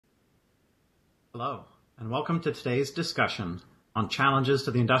Hello, and welcome to today's discussion on challenges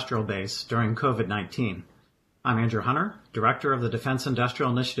to the industrial base during COVID-19. I'm Andrew Hunter, Director of the Defense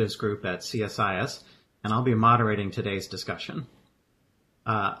Industrial Initiatives Group at CSIS, and I'll be moderating today's discussion.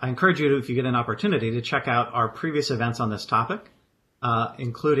 I encourage you, if you get an opportunity, to check out our previous events on this topic,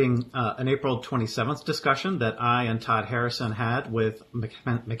 including an April 27th discussion that I and Todd Harrison had with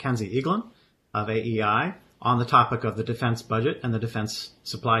Mackenzie Eaglin of AEI on the topic of the defense budget and the defense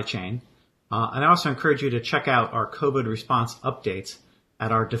supply chain. And I also encourage you to check out our COVID response updates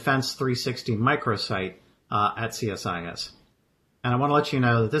at our Defense 360 microsite at CSIS. And I want to let you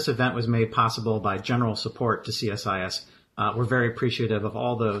know that this event was made possible by general support to CSIS. We're very appreciative of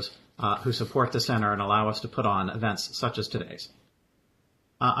all those who support the center and allow us to put on events such as today's.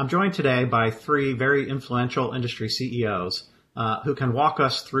 I'm joined today by three very influential industry CEOs who can walk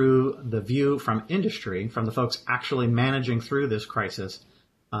us through the view from industry, from the folks actually managing through this crisis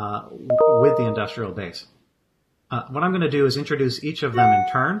with the industrial base. What I'm going to do is introduce each of them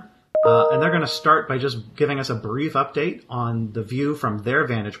in turn, and they're going to start by just giving us a brief update on the view from their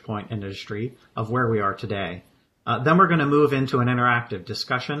vantage point in industry of where we are today. Then we're going to move into an interactive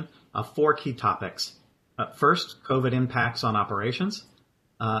discussion of four key topics. First, COVID impacts on operations.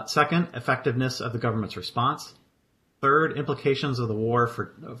 Second, effectiveness of the government's response. Third, implications of the war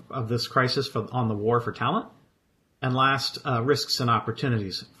of this crisis on the war for talent. And last, risks and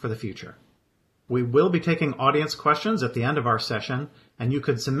opportunities for the future. We will be taking audience questions at the end of our session, and you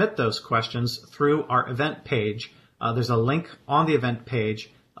could submit those questions through our event page. There's a link on the event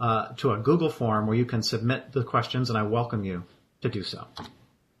page to a Google form where you can submit the questions, and I welcome you to do so.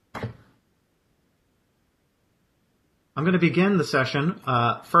 I'm going to begin the session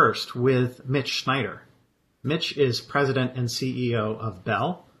first with Mitch Snyder. Mitch is President and CEO of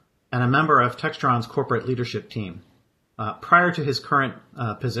Bell and a member of Textron's corporate leadership team. Prior to his current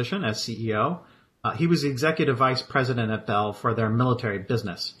position as CEO, he was the Executive Vice President at Bell for their military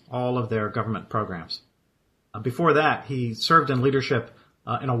business, all of their government programs. Before that, he served in leadership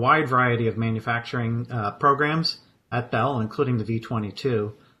in a wide variety of manufacturing programs at Bell, including the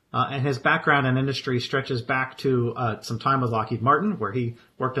V-22. And his background in industry stretches back to some time with Lockheed Martin, where he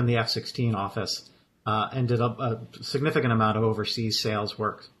worked in the F-16 office and did a significant amount of overseas sales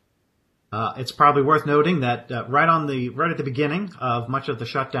work. It's probably worth noting that right at the beginning of much of the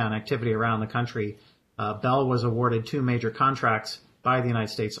shutdown activity around the country, Bell was awarded two major contracts by the United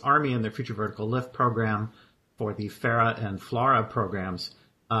States Army in their Future Vertical Lift program for the FARA and FLRAA programs.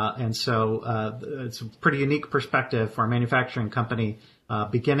 And so it's a pretty unique perspective for a manufacturing company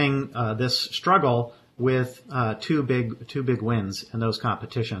beginning this struggle with two big wins in those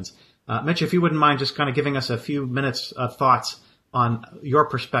competitions. Mitch, if you wouldn't mind just kind of giving us a few minutes of thoughts on your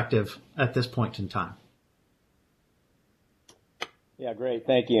perspective at this point in time. Yeah, great.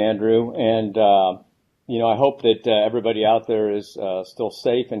 Thank you, Andrew. And, I hope that everybody out there is still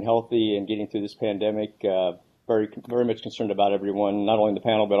safe and healthy and getting through this pandemic. Very, very much concerned about everyone, not only in the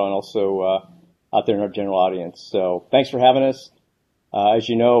panel, but also out there in our general audience. So thanks for having us. As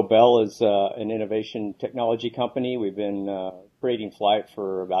you know, Bell is an innovation technology company. We've been creating flight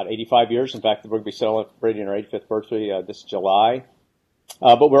for about 85 years. In fact, we're going to be celebrating our 85th birthday this July.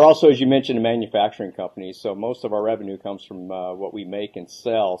 But we're also, as you mentioned, a manufacturing company. So most of our revenue comes from what we make and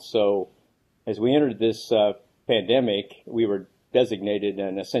sell. So as we entered this pandemic, we were designated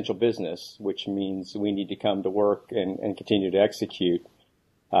an essential business, which means we need to come to work and continue to execute.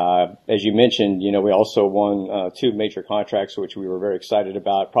 As you mentioned, we also won two major contracts, which we were very excited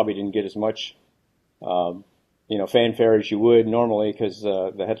about. Probably didn't get as much fanfare as you would normally because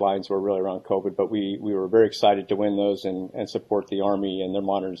the headlines were really around COVID, but we were very excited to win those and support the Army and their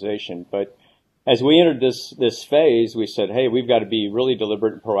modernization. But as we entered this phase, we said, hey, we've got to be really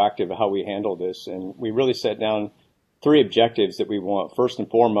deliberate and proactive in how we handle this. And we really set down three objectives that we want. First and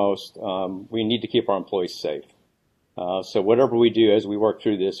foremost, we need to keep our employees safe. So whatever we do as we work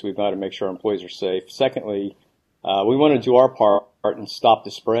through this, we've got to make sure our employees are safe. Secondly, we want to do our part and stop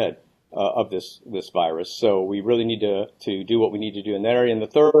the spread of this virus. So we really need to do what we need to do in that area. And the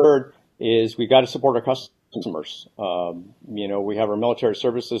third is we've got to support our customers. We have our military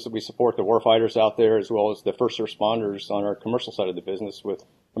services that we support, the warfighters out there, as well as the first responders on our commercial side of the business with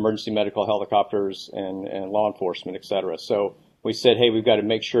emergency medical helicopters and law enforcement, et cetera. So we said, hey, we've got to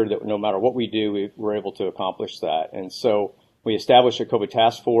make sure that no matter what we do, we're able to accomplish that. And so we established a COVID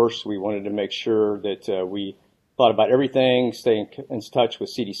task force. We wanted to make sure that we thought about everything, staying in touch with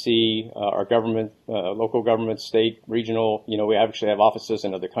CDC, our government, local government, state, regional. We actually have offices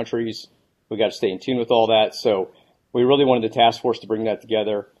in other countries. We got to stay in tune with all that. So we really wanted the task force to bring that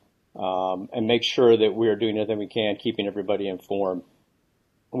together and make sure that we are doing everything we can, keeping everybody informed.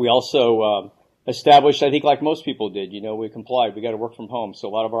 We also established, I think like most people did, we complied. We got to work from home. So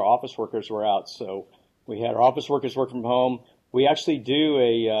a lot of our office workers were out. So we had our office workers work from home. We actually do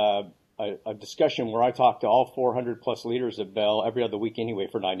a discussion where I talk to all 400 plus leaders at Bell every other week anyway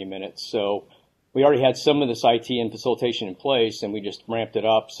for 90 minutes. So we already had some of this IT and facilitation in place, and we just ramped it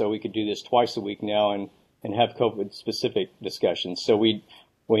up so we could do this twice a week now and have COVID-specific discussions. So we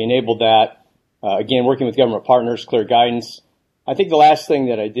enabled that. Again, working with government partners, clear guidance. I think the last thing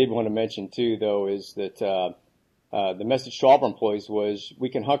that I did want to mention, too, though, is that the message to all of our employees was we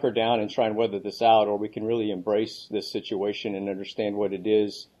can hunker down and try and weather this out, or we can really embrace this situation and understand what it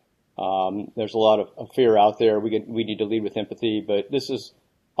is. There's a lot of fear out there. We need to lead with empathy, but this is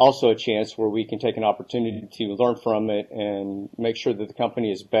also a chance where we can take an opportunity to learn from it and make sure that the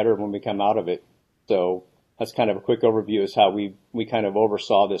company is better when we come out of it. So that's kind of a quick overview as how we kind of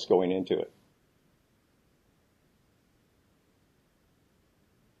oversaw this going into it.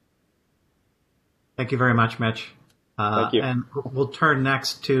 Thank you very much, Mitch. Thank you. And we'll turn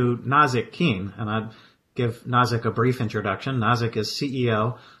next to Nazzic Keene, and I'd give Nazzic a brief introduction. Nazzic is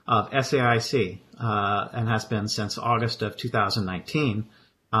CEO of SAIC and has been since August of 2019.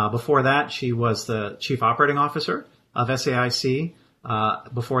 Before that, she was the Chief Operating Officer of SAIC.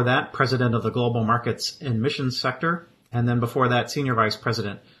 Before that, President of the Global Markets and Missions Sector. And then before that, Senior Vice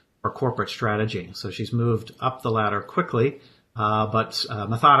President for Corporate Strategy. So she's moved up the ladder quickly, but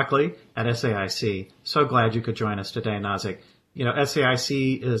methodically at SAIC. So glad you could join us today, Nazzic.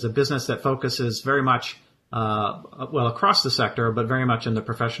 SAIC is a business that focuses very much, across the sector, but very much in the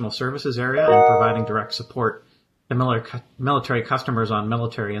professional services area and providing direct support to military customers on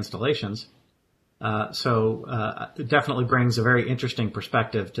military installations. So it definitely brings a very interesting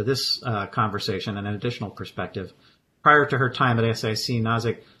perspective to this conversation and an additional perspective. Prior to her time at SAIC,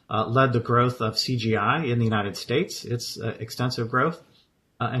 Nazzic led the growth of CGI in the United States, its extensive growth,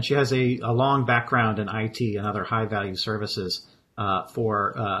 and she has a long background in IT and other high-value services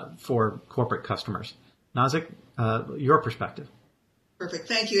for corporate customers. Nazzic, your perspective. Perfect.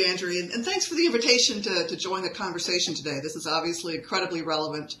 Thank you, Andrew. And thanks for the invitation to join the conversation today. This is obviously incredibly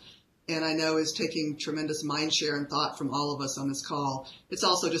relevant and I know is taking tremendous mind share and thought from all of us on this call. It's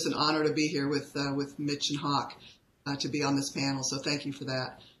also just an honor to be here with Mitch and Hawk to be on this panel. So thank you for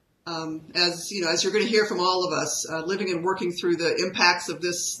that. As you're going to hear from all of us, living and working through the impacts of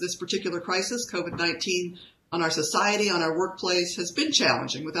this particular crisis, COVID-19, on our society, on our workplace, has been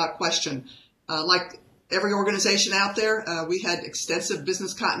challenging without question. Like every organization out there, we had extensive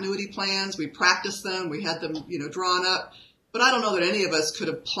business continuity plans. We practiced them. We had them, drawn up. But I don't know that any of us could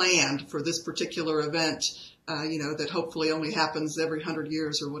have planned for this particular event, that hopefully only happens every 100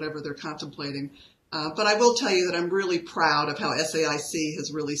 years or whatever they're contemplating. But I will tell you that I'm really proud of how SAIC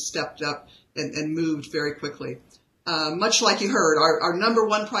has really stepped up and moved very quickly. Much like you heard, our number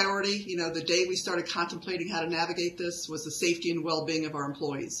one priority, the day we started contemplating how to navigate this was the safety and well-being of our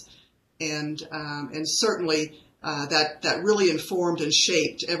employees. And certainly that really informed and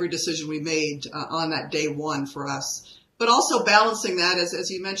shaped every decision we made on that day one for us. But also balancing that,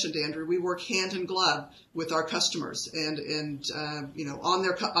 as you mentioned, Andrew, we work hand in glove with our customers and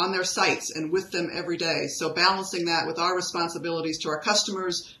on their sites and with them every day. So balancing that with our responsibilities to our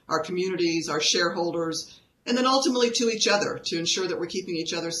customers, our communities, our shareholders, and then ultimately to each other to ensure that we're keeping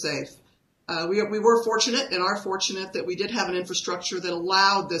each other safe. We were fortunate and are fortunate that we did have an infrastructure that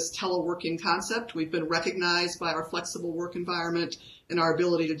allowed this teleworking concept. We've been recognized by our flexible work environment and our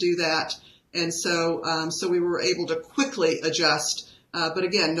ability to do that. And so we were able to quickly adjust. But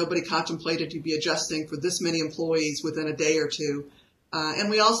again, nobody contemplated to be adjusting for this many employees within a day or two. And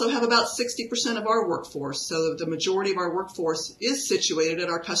we also have about 60% of our workforce. So the majority of our workforce is situated at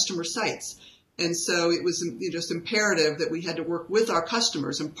our customer sites. And so it was just imperative that we had to work with our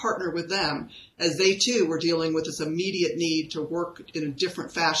customers and partner with them as they too were dealing with this immediate need to work in a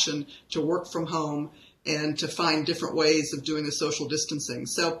different fashion, to work from home and to find different ways of doing the social distancing.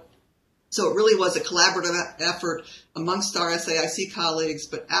 So it really was a collaborative effort amongst our SAIC colleagues,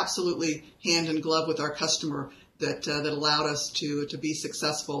 but absolutely hand in glove with our customer that allowed us to be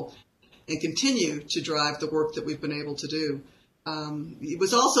successful and continue to drive the work that we've been able to do. It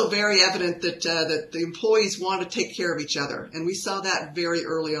was also very evident that the employees wanted to take care of each other, and we saw that very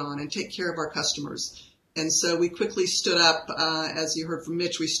early on, and take care of our customers. And so we quickly stood up, as you heard from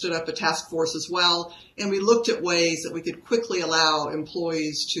Mitch, we stood up a task force as well, and we looked at ways that we could quickly allow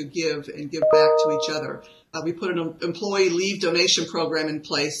employees to give and give back to each other. We put an employee leave donation program in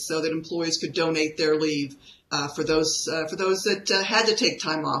place so that employees could donate their leave for those that had to take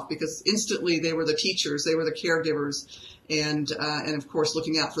time off, because instantly they were the teachers, they were the caregivers, and of course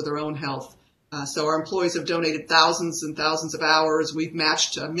looking out for their own health. So our employees have donated thousands and thousands of hours. We've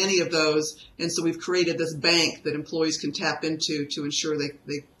matched many of those, and so we've created this bank that employees can tap into to ensure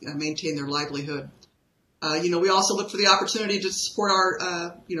they maintain their livelihood. We also look for the opportunity to support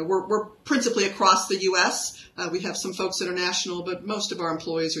our, we're principally across the U.S. We have some folks international, but most of our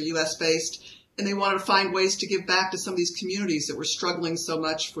employees are U.S. based, and they wanted to find ways to give back to some of these communities that were struggling so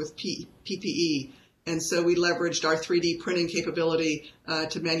much with PPE. And so we leveraged our 3D printing capability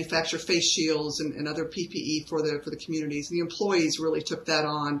to manufacture face shields and other PPE for the communities. And the employees really took that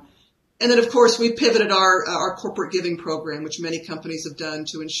on. And then, of course, we pivoted our corporate giving program, which many companies have done,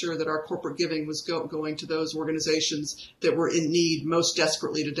 to ensure that our corporate giving was going to those organizations that were in need most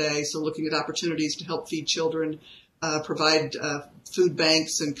desperately today. So looking at opportunities to help feed children, provide food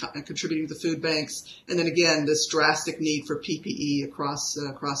banks and contributing to the food banks. And then, again, this drastic need for PPE across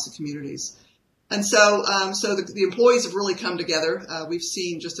the communities. And so the employees have really come together. We've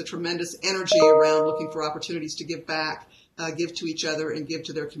seen just a tremendous energy around looking for opportunities to give back, give to each other, and give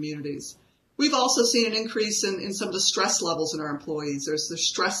to their communities. We've also seen an increase in some of the stress levels in our employees. There's the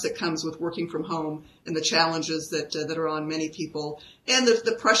stress that comes with working from home and the challenges that are on many people, and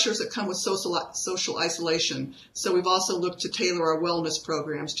the pressures that come with social isolation. So we've also looked to tailor our wellness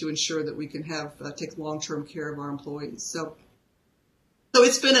programs to ensure that we can take long-term care of our employees. So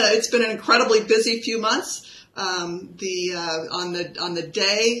it's been an incredibly busy few months. On the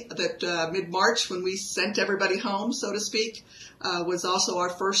day that mid-March, when we sent everybody home, so to speak, was also our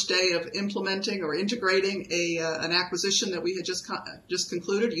first day of implementing or integrating an acquisition that we had just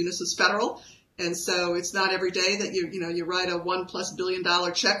concluded, Unisys Federal. And so it's not every day that you write a $1+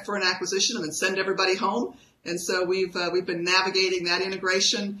 billion check for an acquisition and then send everybody home. And so we've been navigating that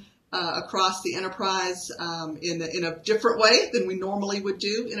integration across the enterprise in a different way than we normally would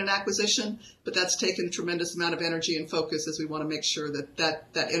do in an acquisition, but that's taken a tremendous amount of energy and focus as we want to make sure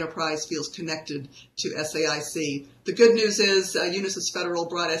that enterprise feels connected to SAIC. The good news is Unisys Federal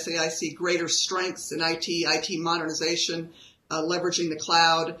brought SAIC greater strengths in IT modernization, leveraging the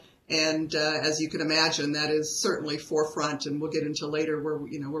cloud. And as you can imagine, that is certainly forefront, and we'll get into later where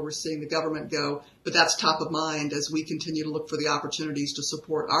we're seeing the government go. But that's top of mind as we continue to look for the opportunities to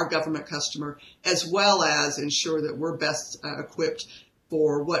support our government customer, as well as ensure that we're best equipped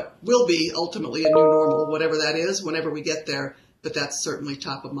for what will be ultimately a new normal, whatever that is, whenever we get there. But that's certainly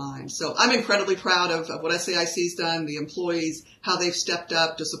top of mind. So I'm incredibly proud of what SAIC's done, the employees, how they've stepped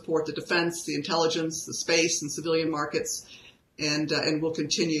up to support the defense, the intelligence, the space, and civilian markets. And we'll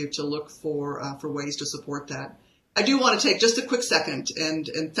continue to look for ways to support that. I do want to take just a quick second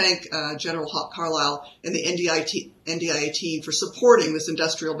and thank General Hawk Carlisle and the NDIA team for supporting this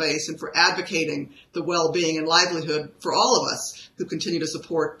industrial base and for advocating the well-being and livelihood for all of us who continue to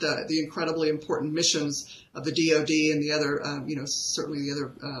support the incredibly important missions of the DoD and the other, certainly the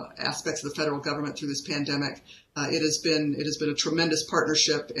other aspects of the federal government through this pandemic. It has been a tremendous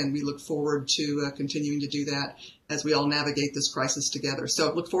partnership, and we look forward to continuing to do that as we all navigate this crisis together.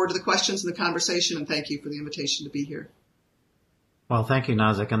 So look forward to the questions and the conversation, and thank you for the invitation to be here. Well, thank you,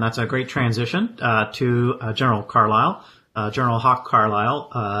 Nazzic, and that's a great transition to General Carlisle, General Hawk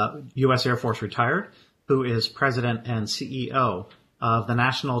Carlisle, U.S. Air Force retired, who is President and CEO of the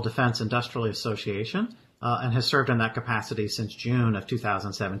National Defense Industrial Association, and has served in that capacity since June of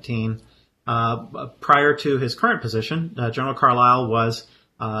 2017. Prior to his current position, General Carlisle was,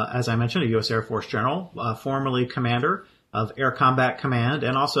 as I mentioned, a U.S. Air Force general, formerly commander of Air Combat Command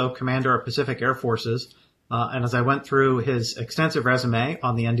and also commander of Pacific Air Forces. And as I went through his extensive resume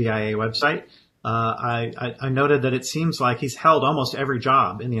on the NDIA website, I noted that it seems like he's held almost every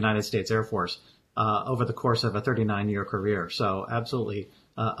job in the United States Air Force over the course of a 39-year career. So absolutely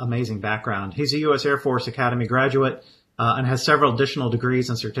amazing background. He's a U.S. Air Force Academy graduate and has several additional degrees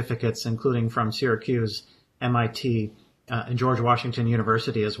and certificates, including from Syracuse, MIT, and George Washington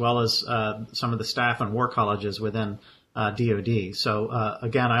University, as well as some of the staff and war colleges within DoD. So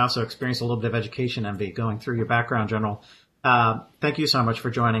again, I also experienced a little bit of education envy going through your background, General. Thank you so much for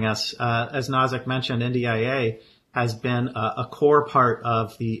joining us. As Nazzic mentioned, NDIA has been a core part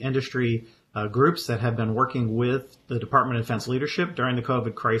of the industry groups that have been working with the Department of Defense leadership during the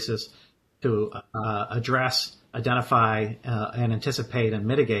COVID crisis to address, identify, and anticipate and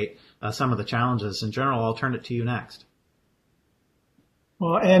mitigate some of the challenges. And General, I'll turn it to you next.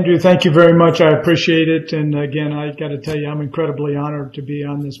 Well, Andrew, thank you very much. I appreciate it. And again, I got to tell you, I'm incredibly honored to be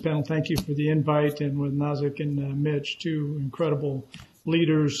on this panel. Thank you for the invite. And with Nazzic and Mitch, two incredible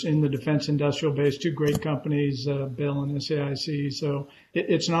leaders in the defense industrial base, two great companies, Bell and SAIC. So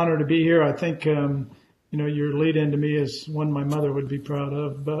it's an honor to be here. I think your lead in to me is one my mother would be proud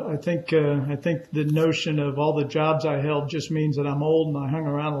of. But I think the notion of all the jobs I held just means that I'm old and I hung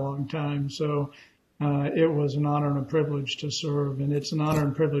around a long time. So it was an honor and a privilege to serve, and it's an honor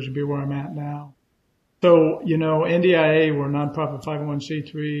and privilege to be where I'm at now. So, NDIA, we're a nonprofit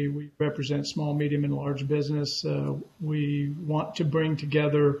 501c3. We represent small, medium, and large business. We want to bring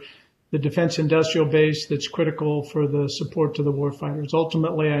together the defense industrial base that's critical for the support to the warfighters.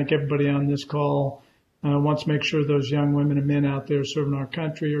 Ultimately, I think everybody on this call wants to make sure those young women and men out there serving our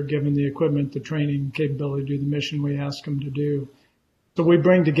country are given the equipment, the training, capability to do the mission we ask them to do. So we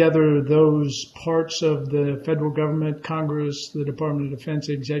bring together those parts of the federal government, Congress, the Department of Defense,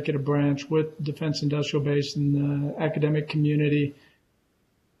 the executive branch with the defense industrial base and the academic community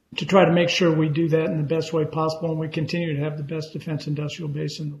to try to make sure we do that in the best way possible, and we continue to have the best defense industrial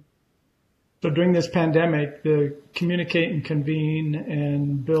base in the world. So during this pandemic, the communicate and convene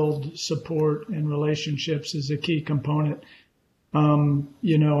and build support and relationships is a key component.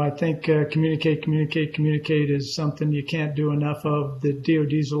 I think communicate is something you can't do enough of. The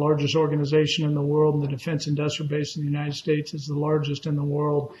DoD is the largest organization in the world, and the defense industrial base in the United States is the largest in the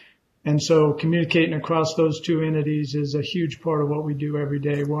world. And so communicating across those two entities is a huge part of what we do every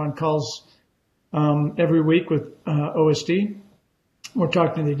day. We're on calls every week with OSD. We're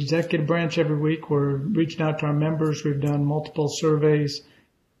talking to the executive branch every week. We're reaching out to our members. We've done multiple surveys.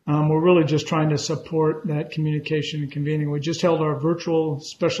 We're really just trying to support that communication and convening. We just held our virtual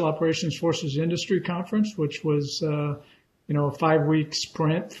Special Operations Forces Industry Conference, which was, a 5-week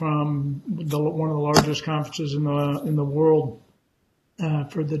sprint from one of the largest conferences in the world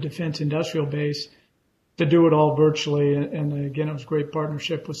for the defense industrial base, to do it all virtually. And again, it was a great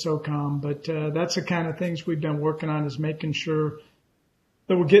partnership with SOCOM. But that's the kind of things we've been working on, is making sure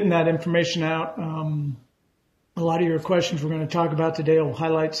that we're getting that information out. A lot of your questions we're going to talk about today will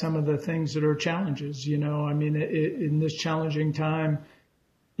highlight some of the things that are challenges. In this challenging time,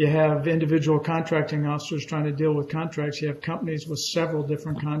 you have individual contracting officers trying to deal with contracts. You have companies with several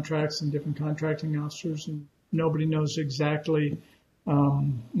different contracts and different contracting officers, and nobody knows exactly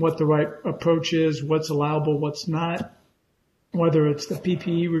what the right approach is, what's allowable, what's not, whether it's the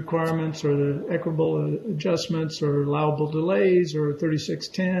PPE requirements or the equitable adjustments or allowable delays or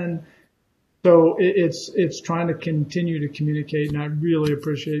 3610. So it's trying to continue to communicate, and I really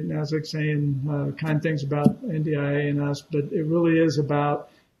appreciate Nazzic saying kind things about NDIA and us, but it really is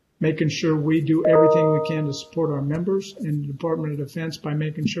about making sure we do everything we can to support our members in the Department of Defense by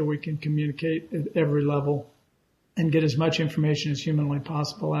making sure we can communicate at every level and get as much information as humanly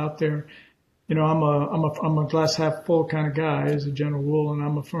possible out there. I'm a glass half full kind of guy as a general rule, and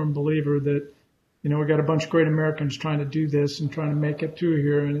I'm a firm believer that we got a bunch of great Americans trying to do this and trying to make it through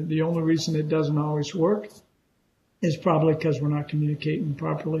here. And the only reason it doesn't always work is probably because we're not communicating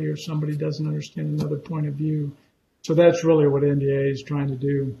properly or somebody doesn't understand another point of view. So that's really what NDA is trying to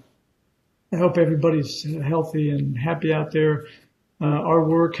do. I hope everybody's healthy and happy out there. Our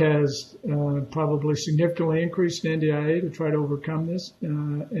work has probably significantly increased in NDIA to try to overcome this.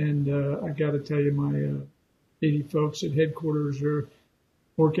 And I got to tell you, my 80 folks at headquarters are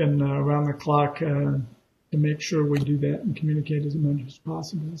working around the clock to make sure we do that and communicate as much as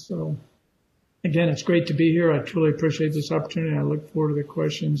possible. So, again, it's great to be here. I truly appreciate this opportunity. I look forward to the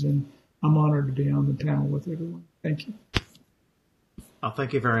questions, and I'm honored to be on the panel with everyone. Thank you. Well,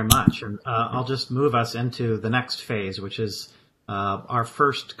 thank you very much. And I'll just move us into the next phase, which is our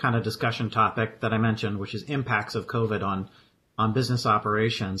first kind of discussion topic that I mentioned, which is impacts of COVID on business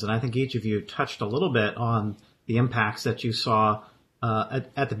operations. And I think each of you touched a little bit on the impacts that you saw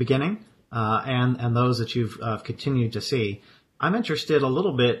at the beginning, and those that you've continued to see. I'm interested a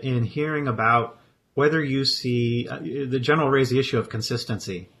little bit in hearing about whether you see the general raised the issue of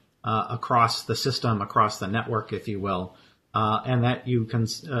consistency across the system, across the network, if you will, and that you can,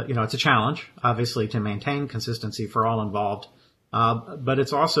 it's a challenge, obviously, to maintain consistency for all involved, but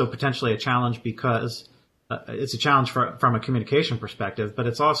it's also potentially a challenge because it's a challenge from a communication perspective, but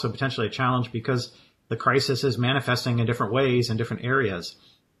it's also potentially a challenge because the crisis is manifesting in different ways in different areas.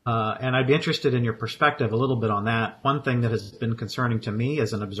 And I'd be interested in your perspective a little bit on that. One thing that has been concerning to me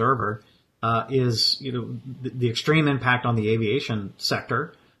as an observer is, the extreme impact on the aviation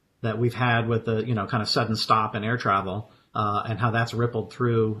sector that we've had with the, kind of sudden stop in air travel, and how that's rippled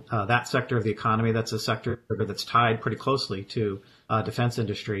through that sector of the economy. That's a sector that's tied pretty closely to defense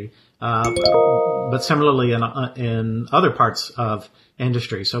industry, but similarly in other parts of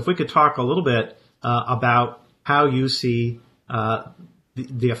industry. So if we could talk a little bit about how you see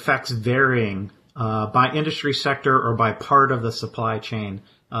the effects varying by industry sector or by part of the supply chain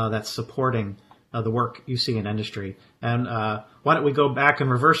that's supporting the work you see in industry. And why don't we go back in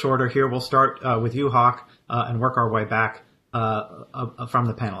reverse order here? We'll start with you, Hawk, and work our way back from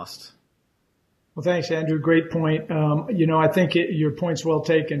the panelists. Well, thanks, Andrew. Great point. I think your point's well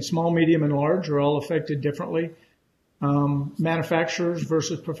taken. Small, medium, and large are all affected differently. Manufacturers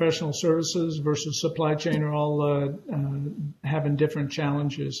versus professional services versus supply chain are all having different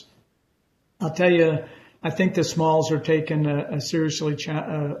challenges. I'll tell you, I think the smalls are taking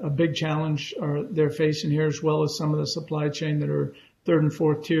a big challenge they're facing here, as well as some of the supply chain that are third and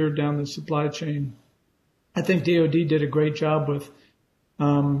fourth tier down the supply chain. I think DoD did a great job with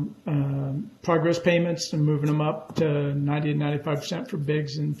progress payments and moving them up to 90 and 95% for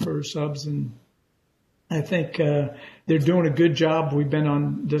bigs and for subs. And I think they're doing a good job. We've been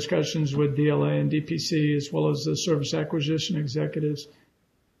on discussions with DLA and DPC as well as the service acquisition executives.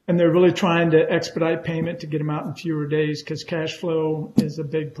 And they're really trying to expedite payment to get them out in fewer days because cash flow is a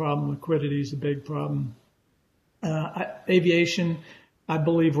big problem. Liquidity is a big problem. Aviation, I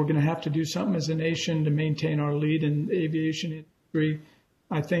believe we're going to have to do something as a nation to maintain our lead in the aviation industry.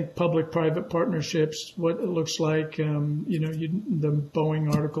 I think public-private partnerships, what it looks like, the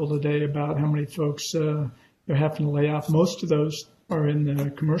Boeing article today about how many folks they're having to lay off. Most of those are in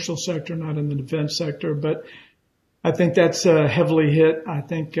the commercial sector, not in the defense sector. But I think that's heavily hit. I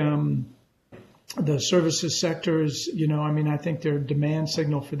think the services sector is, I think their demand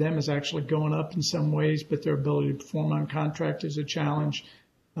signal for them is actually going up in some ways, but their ability to perform on contract is a challenge.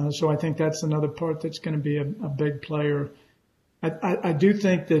 So I think that's another part that's going to be a big player. I do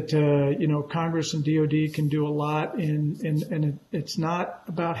think that, Congress and DOD can do a lot and it's not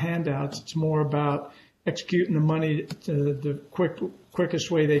about handouts. It's more about executing the money the quickest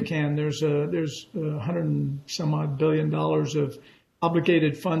way they can. There's $100 and some odd billion of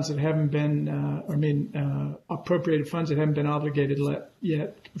obligated funds that haven't been, appropriated funds that haven't been obligated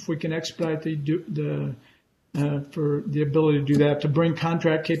yet. If we can expedite for the ability to do that, to bring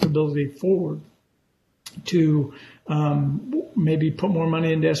contract capability forward, to maybe put more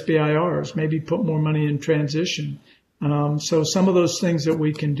money into SBIRs, maybe put more money in transition. So some of those things that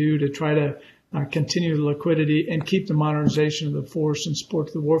we can do to try to continue the liquidity and keep the modernization of the force and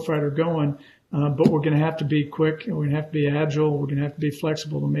support the warfighter going. But we're going to have to be quick and we're going to have to be agile. We're going to have to be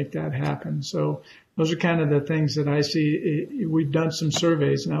flexible to make that happen. So those are kind of the things that I see. We've done some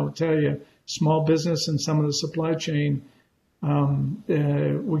surveys, and I will tell you, small business and some of the supply chain,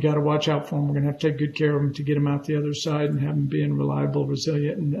 we got to watch out for them. We're going to have to take good care of them to get them out the other side and have them being reliable,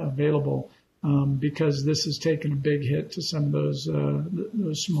 resilient, and available. Because this has taken a big hit to some of those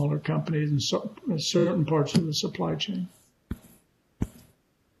smaller companies and certain parts of the supply chain.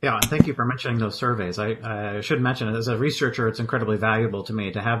 Yeah, and thank you for mentioning those surveys. I should mention, as a researcher, it's incredibly valuable to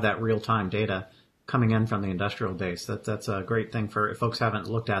me to have that real-time data coming in from the industrial base. That's a great thing for if folks haven't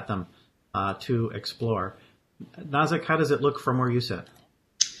looked at them to explore. Nazzic, how does it look from where you sit?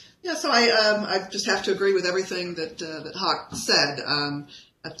 Yeah, so I just have to agree with everything that Hawk said.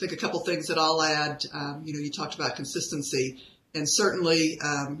 I think a couple things that I'll add. You talked about consistency. And certainly,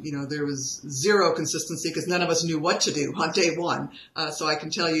 there was zero consistency because none of us knew what to do on day one. So I can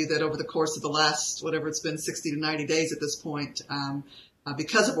tell you that over the course of the last, whatever it's been, 60 to 90 days at this point,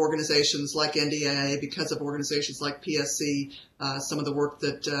 because of organizations like NDAA, because of organizations like PSC, some of the work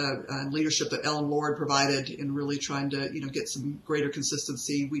that and leadership that Ellen Lord provided in really trying to, get some greater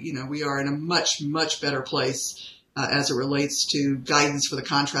consistency, we are in a much, much better place as it relates to guidance for the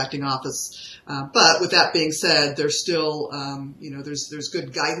contracting office. But with that being said, there's still, there's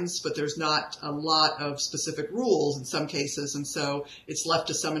good guidance, but there's not a lot of specific rules in some cases. And so it's left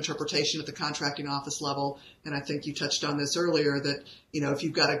to some interpretation at the contracting office level. And I think you touched on this earlier that, if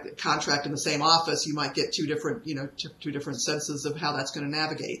you've got a contract in the same office, you might get two different senses of how that's going to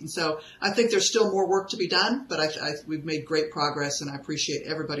navigate. And so I think there's still more work to be done, but we've made great progress, and I appreciate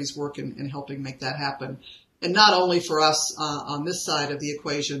everybody's work in helping make that happen. And not only for us on this side of the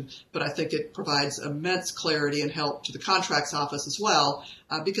equation, but I think it provides immense clarity and help to the contracts office as well,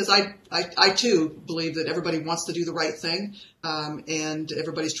 because I too believe that everybody wants to do the right thing, and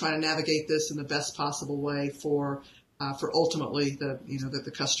everybody's trying to navigate this in the best possible way for ultimately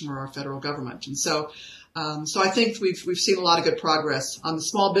the customer or federal government. And so I think we've seen a lot of good progress on the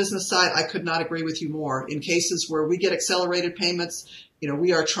small business side. I could not agree with you more. In cases where we get accelerated payments,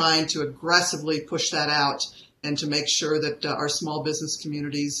 we are trying to aggressively push that out and to make sure that our small business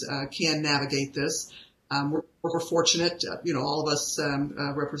communities can navigate this. We're fortunate, all of us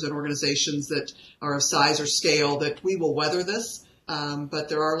represent organizations that are of size or scale that we will weather this. But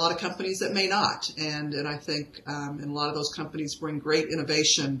there are a lot of companies that may not. And I think and a lot of those companies bring great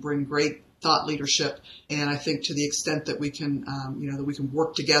innovation, bring great thought leadership. And I think to the extent that we can, that we can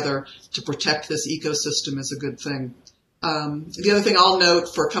work together to protect this ecosystem is a good thing. The other thing I'll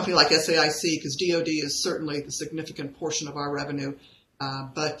note for a company like SAIC, because DoD is certainly the significant portion of our revenue,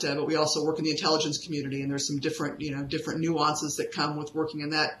 but we also work in the intelligence community, and there's some different nuances that come with working in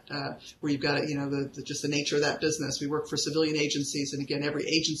that, where you've got, just the nature of that business. We work for civilian agencies, and again, every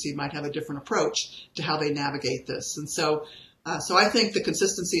agency might have a different approach to how they navigate this. And so I think the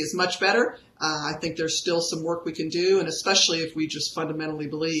consistency is much better. I think there's still some work we can do, and especially if we just fundamentally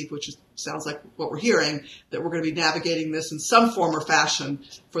believe, which sounds like what we're hearing, that we're going to be navigating this in some form or fashion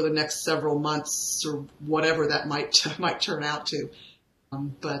for the next several months or whatever that might turn out to.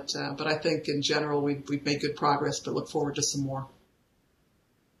 But I think in general we've made good progress, but look forward to some more.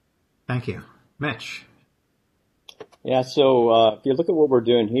 Thank you. Mitch. Yeah, so if you look at what we're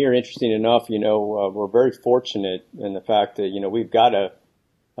doing here, interesting enough, we're very fortunate in the fact that, we've got a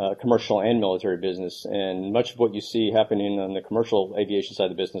commercial and military business, and much of what you see happening on the commercial aviation side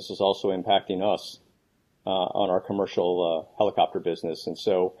of the business is also impacting us on our commercial helicopter business. And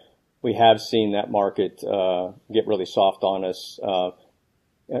so we have seen that market get really soft on us.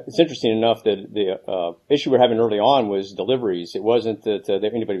 It's interesting enough that the issue we're having early on was deliveries. It wasn't that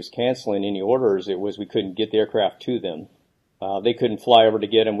anybody was canceling any orders. It was we couldn't get the aircraft to them. They couldn't fly over to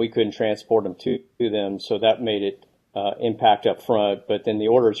get them. We couldn't transport them to them. So that made it impact up front. But then the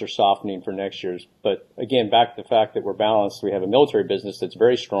orders are softening for next year's. But again, back to the fact that we're balanced. We have a military business that's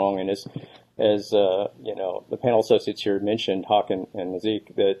very strong. And as the panel associates here mentioned, Hawk and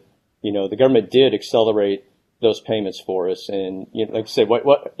Nazzic, that, the government did accelerate those payments for us. And, like I said,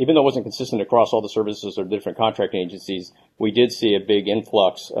 even though it wasn't consistent across all the services or different contracting agencies, we did see a big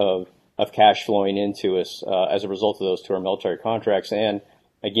influx of cash flowing into us as a result of those to our military contracts. And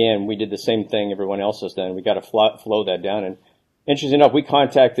again, we did the same thing everyone else has done. We got to flow that down. And interesting enough, we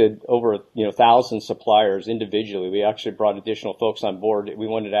contacted over 1,000 suppliers individually. We actually brought additional folks on board. We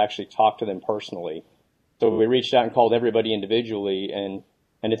wanted to actually talk to them personally. So we reached out and called everybody individually, and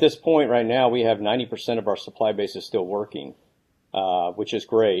at this point right now, we have 90% of our supply base is still working, which is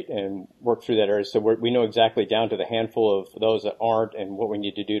great, and work through that area. So we know exactly down to the handful of those that aren't and what we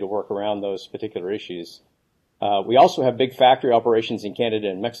need to do to work around those particular issues. We also have big factory operations in Canada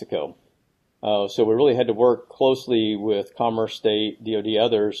and Mexico. So we really had to work closely with Commerce, State, DoD,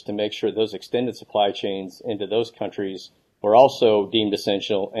 others to make sure those extended supply chains into those countries were also deemed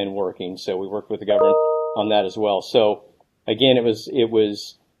essential and working. So we worked with the government on that as well. So again,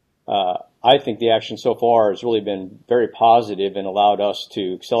 I think the action so far has really been very positive and allowed us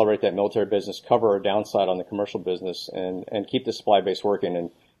to accelerate that military business, cover our downside on the commercial business, and keep the supply base working. And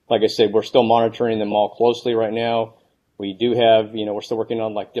like I said, we're still monitoring them all closely right now. We do have, we're still working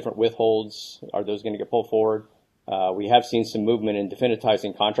on like different withholds. Are those going to get pulled forward? We have seen some movement in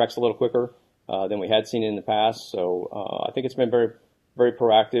definitizing contracts a little quicker than we had seen in the past. So I think it's been very, very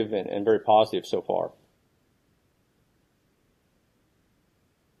proactive and very positive so far.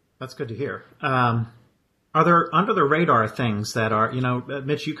 That's good to hear. Are there under the radar things that are,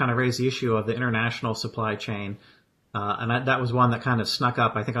 Mitch, you kind of raised the issue of the international supply chain, and that was one that kind of snuck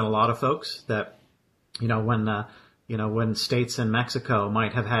up, I think, on a lot of folks. That, when states in Mexico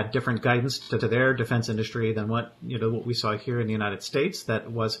might have had different guidance to their defense industry than what we saw here in the United States,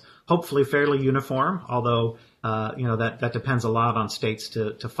 that was hopefully fairly uniform. Although, that depends a lot on states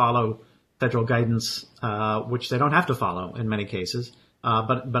to follow federal guidance, which they don't have to follow in many cases.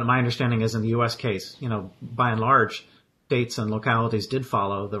 But my understanding is in the U.S. case, by and large, states and localities did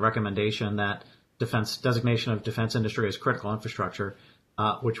follow the recommendation that designation of defense industry as critical infrastructure,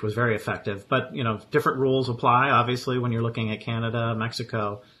 which was very effective. But, different rules apply, obviously, when you're looking at Canada,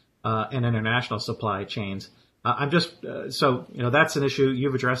 Mexico, and international supply chains. That's an issue.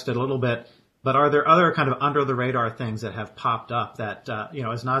 You've addressed it a little bit. But are there other kind of under the radar things that have popped up that,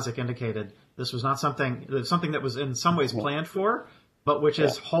 as Nazzic indicated, this was not something that was in some ways planned for, but which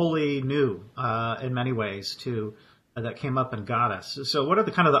is wholly new in many ways that came up and got us. So what are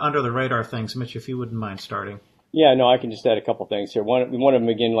the kind of the under the radar things, Mitch, if you wouldn't mind starting? Yeah, no, I can just add a couple things here. One of them,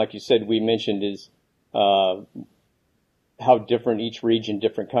 again, like you said, we mentioned is how different each region,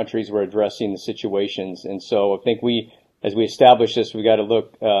 different countries were addressing the situations. And so I think as we establish this, we got to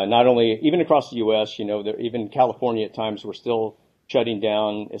look not only, even across the U.S., even California at times were still shutting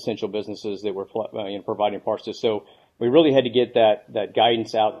down essential businesses that were providing parts to. So we really had to get that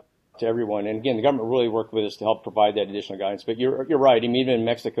guidance out to everyone. And again, the government really worked with us to help provide that additional guidance. But you're right. I mean, even in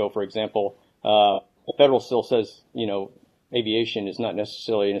Mexico, for example, the federal still says, aviation is not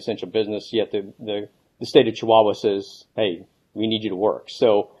necessarily an essential business, yet the state of Chihuahua says, hey, we need you to work.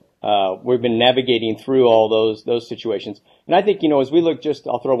 So we've been navigating through all those situations. And I think, as we look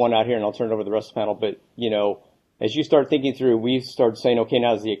I'll throw one out here and I'll turn it over to the rest of the panel, but, as you start thinking through, we start saying, okay,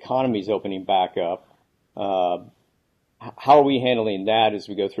 now as the economy's opening back up, how are we handling that as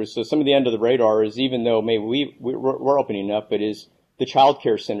we go through? So some of the under the radar is, even though maybe we're opening up, but is the child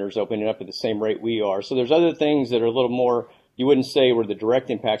care centers opening up at the same rate we are? So there's other things that are a little more, you wouldn't say were the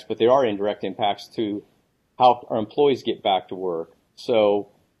direct impacts, but they are indirect impacts to how our employees get back to work. So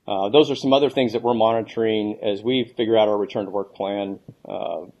those are some other things that we're monitoring as we figure out our return to work plan,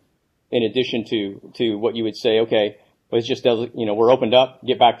 in addition to what you would say, okay, but it just doesn't, we're opened up,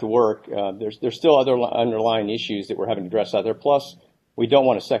 get back to work. There's still other underlying issues that we're having to address out there. Plus, we don't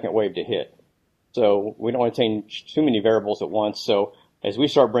want a second wave to hit. So we don't want to change too many variables at once. So as we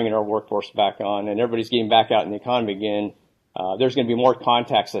start bringing our workforce back on and everybody's getting back out in the economy again, there's going to be more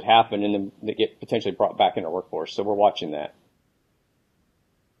contacts that happen and then that get potentially brought back in our workforce. So we're watching that.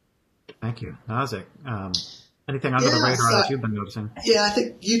 Thank you. Nazzic, anything under the radar that you've been noticing? Yeah, I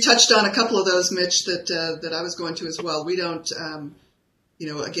think you touched on a couple of those, Mitch, that I was going to as well. We don't,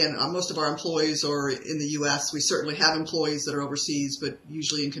 again, most of our employees are in the U.S. We certainly have employees that are overseas, but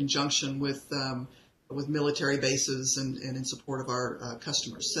usually in conjunction with military bases and in support of our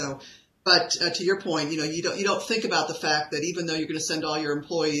customers. So, but to your point, you don't think about the fact that even though you're going to send all your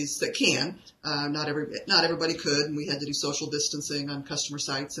employees that can, not everybody could, and we had to do social distancing on customer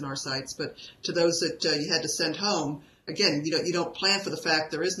sites and our sites, but to those that you had to send home, again, you don't plan for the fact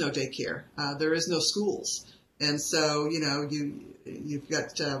there is no daycare, there is no schools, and so you've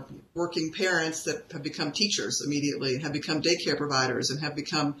got working parents that have become teachers immediately and have become daycare providers and have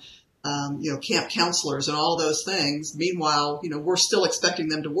become camp counselors and all those things. Meanwhile, we're still expecting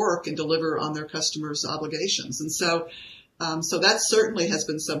them to work and deliver on their customers' obligations. And so that certainly has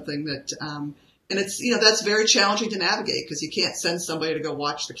been something that, and it's, that's very challenging to navigate because you can't send somebody to go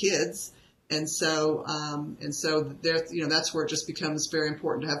watch the kids. And so there, that's where it just becomes very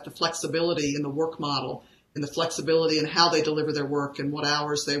important to have the flexibility in the work model and the flexibility in how they deliver their work and what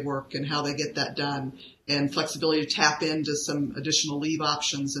hours they work and how they get that done, and flexibility to tap into some additional leave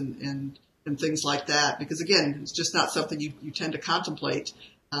options and things like that. Because again, it's just not something you tend to contemplate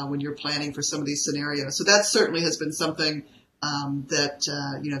when you're planning for some of these scenarios. So that certainly has been something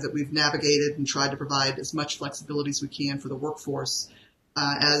that we've navigated and tried to provide as much flexibility as we can for the workforce.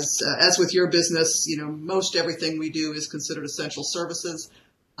 As with your business, most everything we do is considered essential services.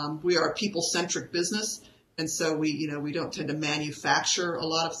 We are a people-centric business. And so we don't tend to manufacture a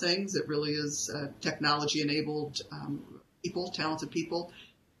lot of things. It really is technology-enabled people, talented people.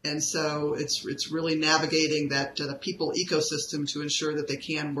 And so it's really navigating that the people ecosystem to ensure that they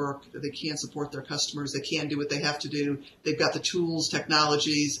can work, that they can support their customers, they can do what they have to do. They've got the tools,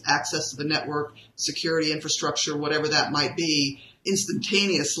 technologies, access to the network, security infrastructure, whatever that might be,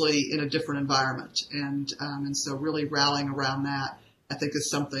 instantaneously in a different environment. And so really rallying around that, I think,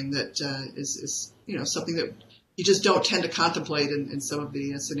 is something that is something that you just don't tend to contemplate in some of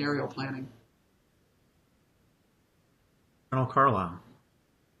the scenario planning. General Carlisle.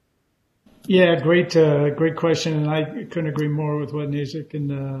 Yeah, great question, and I couldn't agree more with what Nazzic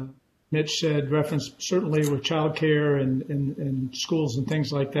and Mitch said. Reference certainly with childcare and schools and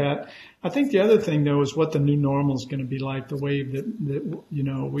things like that. I think the other thing though is what the new normal is going to be like. The wave that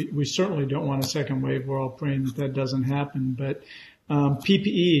we certainly don't want a second wave. We're all praying that doesn't happen, but.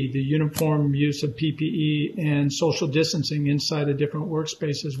 PPE, the uniform use of PPE and social distancing inside of different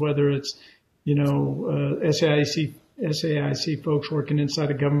workspaces, whether it's, SAIC folks working inside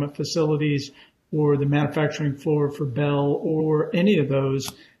of government facilities or the manufacturing floor for Bell or any of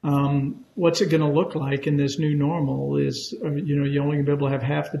those. What's it going to look like in this new normal is, you're only going to be able to have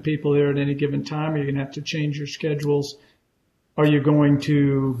half the people there at any given time. You're going to have to change your schedules. Are you going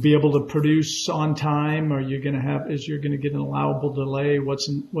to be able to produce on time? Is you're going to get an allowable delay? What's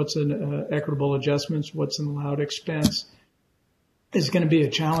an equitable adjustments? What's an allowed expense? Is going to be a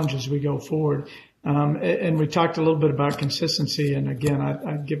challenge as we go forward. And we talked a little bit about consistency. And again,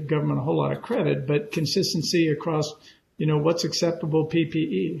 I give government a whole lot of credit, but consistency across, what's acceptable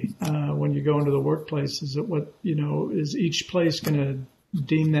PPE, when you go into the workplace. Is it is each place going to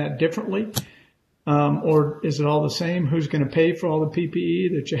deem that differently? Or is it all the same? Who's going to pay for all the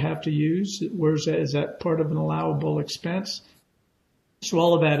PPE that you have to use? Is that part of an allowable expense? So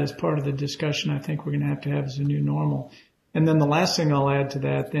all of that is part of the discussion I think we're going to have as a new normal. And then the last thing I'll add to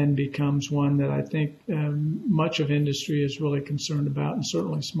that then becomes one that I think much of industry is really concerned about, and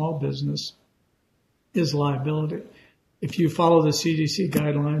certainly small business, is liability. If you follow the CDC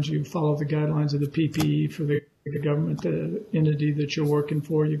guidelines, you follow the guidelines of the PPE for the government entity that you're working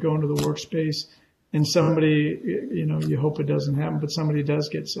for, you go into the workspace, and somebody, you hope it doesn't happen, but somebody does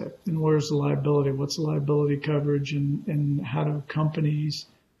get sick. And where's the liability? What's the liability coverage, and how do companies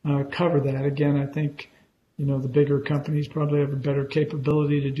cover that? Again, I think, the bigger companies probably have a better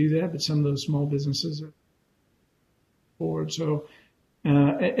capability to do that, but some of those small businesses are forward. So,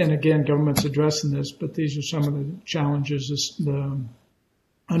 and again, government's addressing this, but these are some of the challenges, the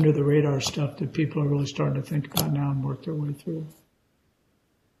under the radar stuff that people are really starting to think about now and work their way through.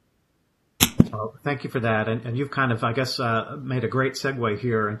 Well, thank you for that. And you've kind of, I guess, made a great segue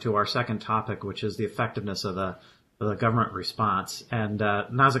here into our second topic, which is the effectiveness of the government response. And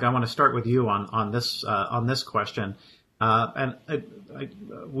Nazzic, I want to start with you on this question.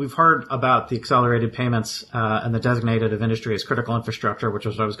 We've heard about the accelerated payments and the designated of industry as critical infrastructure, which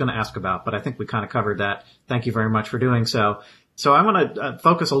was what I was going to ask about, but I think we kind of covered that. Thank you very much for doing so. So I want to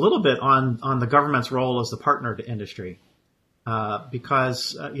focus a little bit on the government's role as the partner to industry.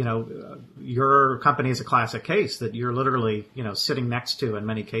 Because, your company is a classic case that you're literally, sitting next to, in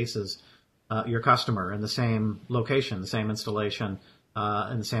many cases, your customer in the same location, the same installation,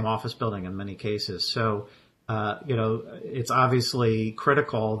 in the same office building in many cases. So, it's obviously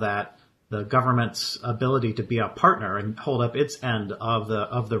critical that the government's ability to be a partner and hold up its end of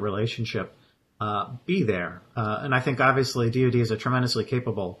the relationship, be there. And I think obviously DoD is a tremendously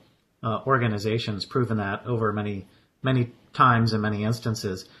capable, organization. It's proven that over many times in many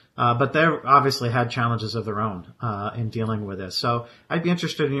instances. But they obviously had challenges of their own in dealing with this. So I'd be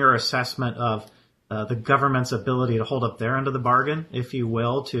interested in your assessment of the government's ability to hold up their end of the bargain, if you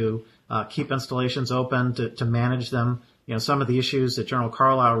will, to keep installations open, to manage them. Some of the issues that General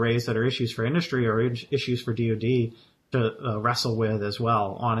Carlisle raised that are issues for industry or issues for DoD to wrestle with as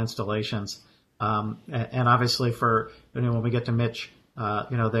well on installations. And obviously for, when we get to Mitch,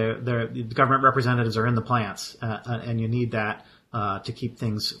 the government representatives are in the plants, and you need that to keep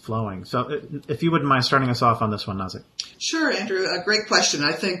things flowing. So if you wouldn't mind starting us off on this one, Nazzic. Sure, Andrew. A great question.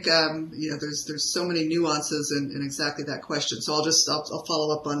 I think, there's so many nuances in exactly that question. So I'll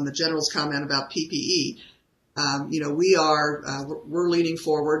follow up on the General's comment about PPE. We're leaning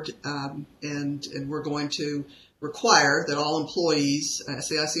forward, and we're going to require that all employees,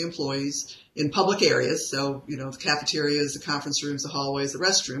 SAIC employees, in public areas, so, the cafeterias, the conference rooms, the hallways, the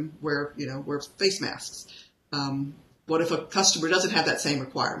restroom, wear face masks. What if a customer doesn't have that same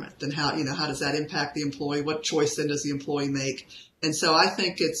requirement? Then how does that impact the employee? What choice then does the employee make? And so I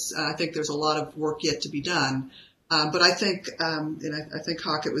think there's a lot of work yet to be done. But I think, I think,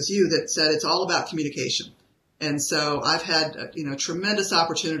 Hawk, it was you that said it's all about communication. And so I've had, tremendous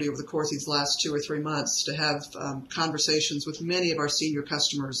opportunity over the course of these last 2 or 3 months to have conversations with many of our senior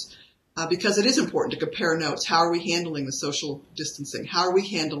customers, because it is important to compare notes. How are we handling the social distancing? How are we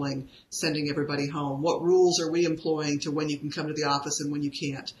handling sending everybody home? What rules are we employing to when you can come to the office and when you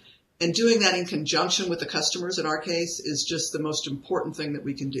can't? And doing that in conjunction with the customers, in our case, is just the most important thing that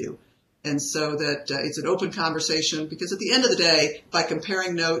we can do. And so that it's an open conversation, because at the end of the day, by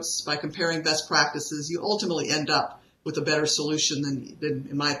comparing notes, by comparing best practices, you ultimately end up with a better solution than,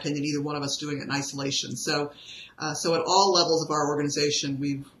 in my opinion, either one of us doing it in isolation. So at all levels of our organization,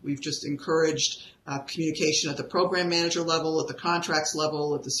 we've just encouraged communication at the program manager level, at the contracts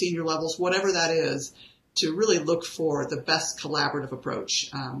level, at the senior levels, whatever that is, to really look for the best collaborative approach.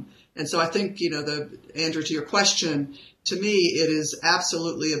 And so I think, Andrew, to your question, to me, it is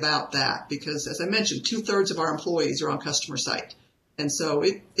absolutely about that, because as I mentioned, 2/3 of our employees are on customer site. And so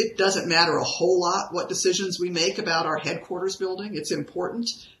it doesn't matter a whole lot what decisions we make about our headquarters building. It's important.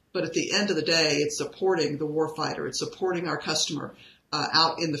 But at the end of the day, it's supporting the warfighter. It's supporting our customer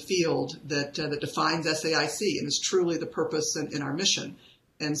out in the field that defines SAIC and is truly the purpose in our mission.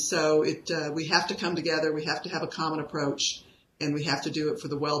 And so we have to come together. We have to have a common approach, and we have to do it for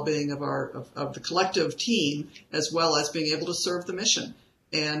the well-being of the collective team, as well as being able to serve the mission.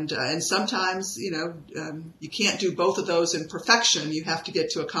 And sometimes, you can't do both of those in perfection. You have to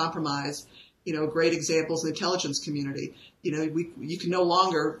get to a compromise. Great examples in the intelligence community. You can no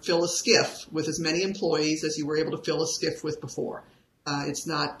longer fill a SCIF with as many employees as you were able to fill a SCIF with before. It's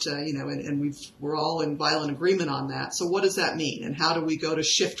not, and we're all in violent agreement on that. So what does that mean? And how do we go to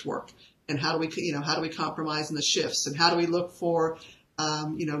shift work? And how do we compromise in the shifts? And how do we look for,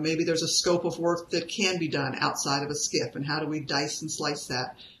 maybe there's a scope of work that can be done outside of a SCIF, and how do we dice and slice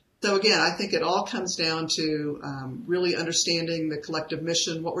that? So again, I think it all comes down to really understanding the collective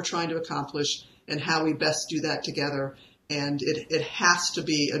mission, what we're trying to accomplish, and how we best do that together. And it has to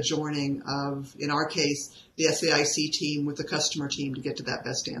be a joining of, in our case, the SAIC team with the customer team to get to that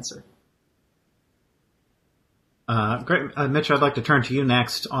best answer. Great. Mitch, I'd like to turn to you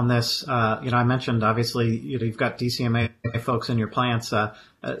next on this. I mentioned, obviously, you've got DCMA folks in your plants.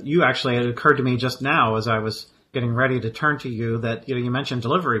 You actually, it occurred to me just now as I was getting ready to turn to you that, you mentioned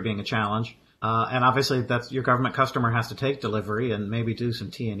delivery being a challenge. And obviously that's your government customer has to take delivery and maybe do some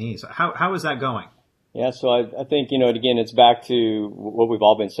T&Es. How is that going? Yeah, so I think, again, it's back to what we've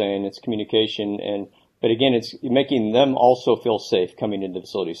all been saying. It's communication but again, it's making them also feel safe coming into the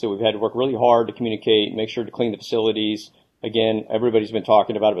facility. So we've had to work really hard to communicate, make sure to clean the facilities. Again, everybody's been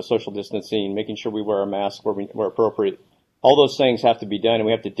talking about social distancing, making sure we wear our masks where appropriate. All those things have to be done, and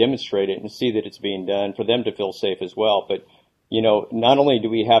we have to demonstrate it and see that it's being done for them to feel safe as well. But, not only do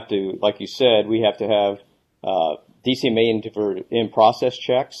we have to, like you said, we have to have DCMA in-process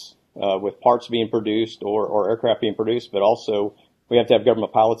checks with parts being produced or aircraft being produced, but also we have to have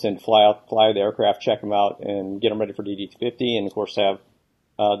government pilots in to fly the aircraft, check them out, and get them ready for DD-50, and of course have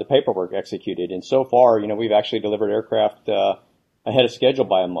the paperwork executed. And so far, we've actually delivered aircraft ahead of schedule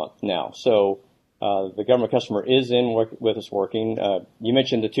by a month now. So the government customer is with us working. You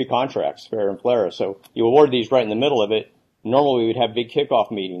mentioned the two contracts, FARA and FLRAA. So you award these right in the middle of it. Normally, we would have big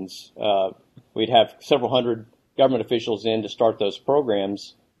kickoff meetings. We'd have several hundred government officials in to start those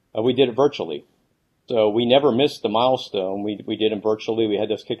programs. We did it virtually. So we never missed the milestone. We did them virtually. We had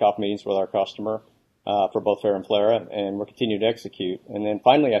those kickoff meetings with our customer for both FARA and FLRAA, and we're continuing to execute. And then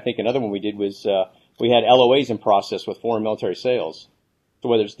finally, I think another one we did was we had LOAs in process with foreign military sales. So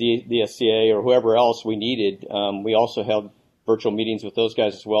whether it's DSCA or whoever else we needed, we also held virtual meetings with those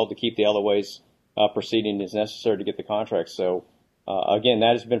guys as well to keep the LOAs proceeding as necessary to get the contracts. So again,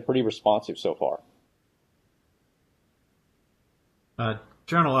 that has been pretty responsive so far.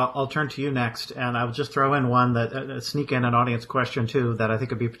 General, I'll turn to you next, and I'll just throw in one that sneak in an audience question too that I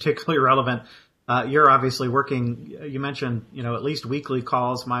think would be particularly relevant. You're obviously working. You mentioned at least weekly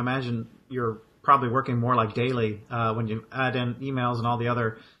calls. I imagine you're probably working more like daily when you add in emails and all the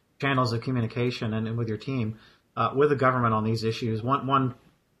other channels of communication and with your team with the government on these issues. One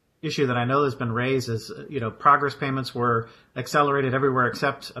issue that I know has been raised is progress payments were accelerated everywhere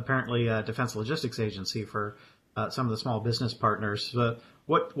except apparently Defense Logistics Agency for some of the small business partners.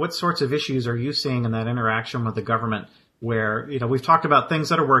 What sorts of issues are you seeing in that interaction with the government where, we've talked about things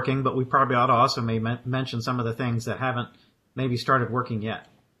that are working, but we probably ought to also mention some of the things that haven't maybe started working yet?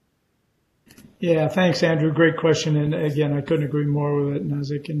 Yeah, thanks, Andrew. Great question. And again, I couldn't agree more with what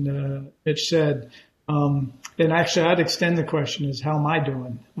Nazzic and Mitch said. And actually, I'd extend the question is, how am I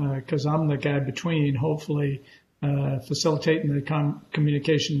doing? Because I'm the guy between, hopefully, facilitating the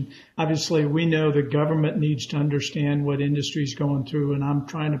communication. Obviously, we know the government needs to understand what industry's going through, and I'm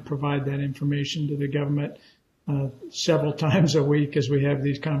trying to provide that information to the government several times a week as we have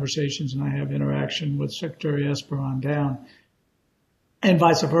these conversations, and I have interaction with Secretary Esper on down. And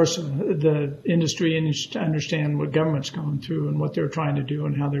vice versa. The industry needs to understand what government's going through and what they're trying to do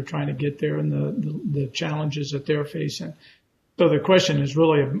and how they're trying to get there and the challenges that they're facing. So the question is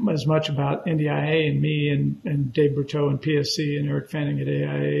really as much about NDIA and me and Dave Berteau and PSC and Eric Fanning at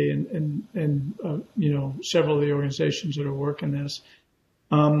AIA and several of the organizations that are working this.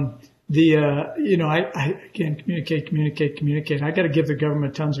 I again, communicate. I got to give the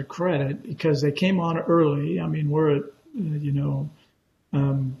government tons of credit because they came on early. I mean, we're at,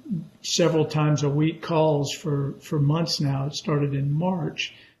 several times a week calls for months now. It started in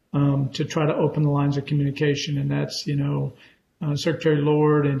March, to try to open the lines of communication. And that's, Secretary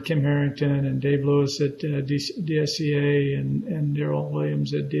Lord and Kim Harrington and Dave Lewis at DSCA and Darrell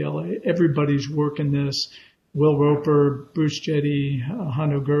Williams at DLA. Everybody's working this. Will Roper, Bruce Jetty,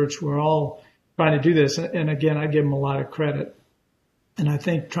 Hondo Gertz, we're all trying to do this. And again, I give them a lot of credit. And I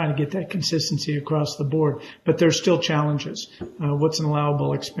think trying to get that consistency across the board. But there's still challenges. What's an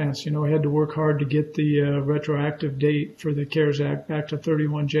allowable expense? We had to work hard to get the retroactive date for the CARES Act back to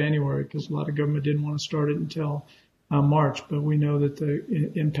 31 January because a lot of government didn't want to start it until March. But we know that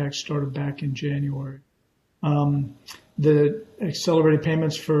the impact started back in January. The accelerated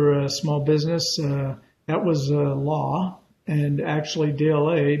payments for small business, that was law. And actually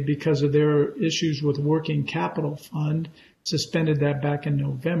DLA, because of their issues with working capital fund, suspended that back in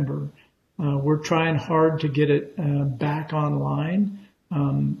November. We're trying hard to get it back online.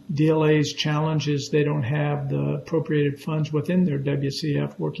 DLA's challenge is they don't have the appropriated funds within their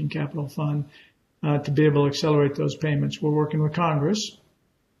WCF working capital fund to be able to accelerate those payments. We're working with Congress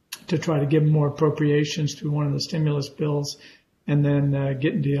to try to give them more appropriations through one of the stimulus bills and then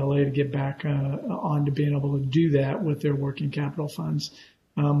getting DLA to get back on to being able to do that with their working capital funds.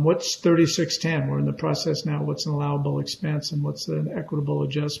 What's 3610? We're in the process now. What's an allowable expense and what's an equitable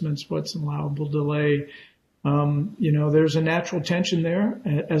adjustments? What's an allowable delay? There's a natural tension there,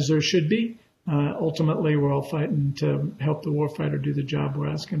 as there should be. ultimately we're all fighting to help the warfighter do the job we're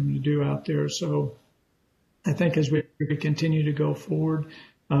asking them to do out there. So I think as we continue to go forward,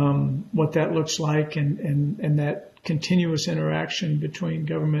 what that looks like and that continuous interaction between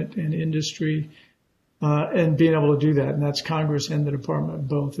government and industry, and being able to do that. And that's Congress and the Department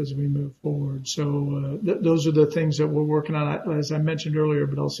both as we move forward. So, those are the things that we're working on. As I mentioned earlier,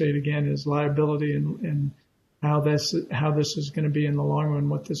 but I'll say it again, is liability and how this is going to be in the long run,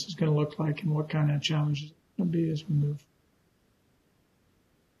 what this is going to look like and what kind of challenges it's going to be as we move.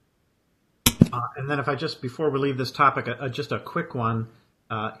 And then before we leave this topic, just a quick one.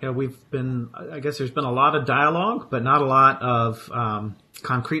 I guess there's been a lot of dialogue, but not a lot of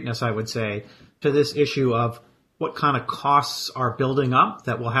concreteness, I would say, to this issue of what kind of costs are building up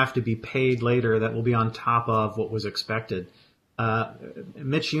that will have to be paid later that will be on top of what was expected.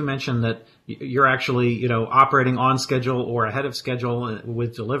 Mitch, you mentioned that you're actually, operating on schedule or ahead of schedule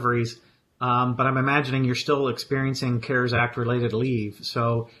with deliveries. But I'm imagining you're still experiencing CARES Act related leave.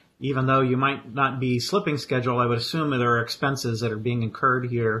 So even though you might not be slipping schedule, I would assume that there are expenses that are being incurred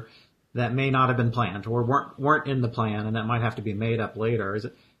here that may not have been planned or weren't in the plan, and that might have to be made up later.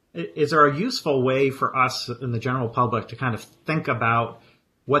 Is there a useful way for us in the general public to kind of think about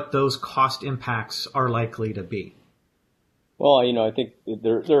what those cost impacts are likely to be? Well, I think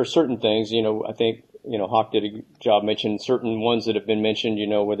there are certain things, I think, Hawk did a job mentioning certain ones that have been mentioned,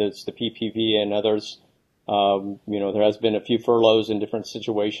 whether it's the PPP and others. There has been a few furloughs in different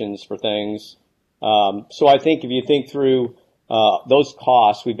situations for things. So I think if you think through those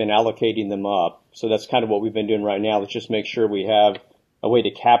costs, we've been allocating them up. So that's kind of what we've been doing right now. Let's just make sure we have a way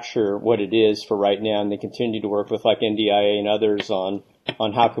to capture what it is for right now, and then continue to work with like NDIA and others on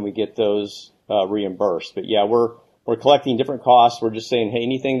how can we get those reimbursed. But yeah, we're collecting different costs. We're just saying, hey,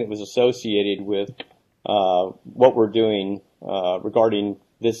 anything that was associated with what we're doing regarding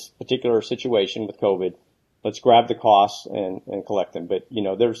this particular situation with COVID, let's grab the costs and collect them. But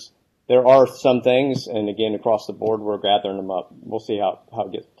there are some things, and again, across the board, we're gathering them up. We'll see how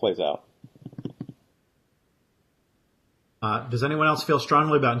it plays out. Does anyone else feel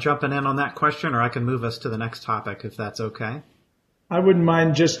strongly about jumping in on that question, or I can move us to the next topic if that's okay? I wouldn't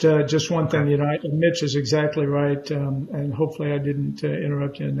mind just one thing. Mitch is exactly right, and hopefully I didn't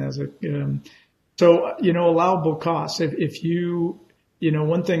interrupt you, Nazzic. So allowable costs. If you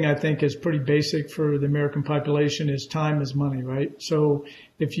one thing I think is pretty basic for the American population is time is money, right? So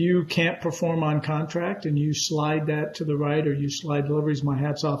if you can't perform on contract and you slide that to the right, or you slide deliveries, my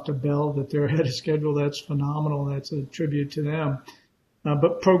hat's off to Bell that they're ahead of schedule. That's phenomenal. That's a tribute to them.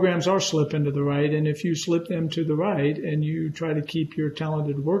 But programs are slipping to the right, and if you slip them to the right and you try to keep your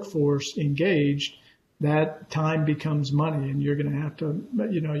talented workforce engaged, that time becomes money, and you're going to have to,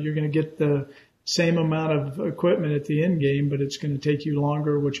 you're going to get the same amount of equipment at the end game, but it's going to take you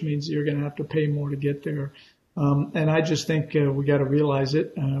longer, which means you're going to have to pay more to get there. And I just think we got to realize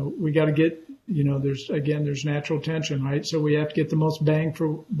it. We got to get, there's natural tension, right? So we have to get the most bang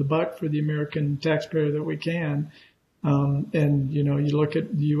for the buck for the American taxpayer that we can. And you look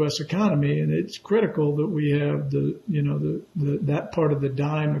at the U.S. economy, and it's critical that we have that part of the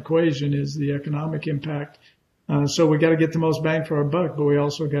dime equation is the economic impact. So we got to get the most bang for our buck, but we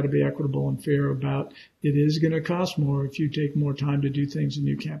also got to be equitable and fair about it is going to cost more if you take more time to do things and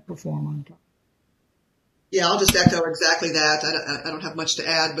you can't perform on time. Yeah, I'll just echo exactly that. I don't have much to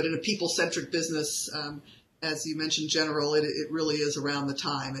add, but in a people-centric business, as you mentioned, General, it really is around the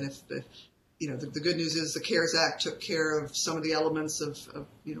time. And if the good news is the CARES Act took care of some of the elements of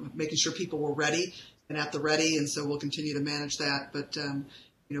making sure people were ready and at the ready, and so we'll continue to manage that. But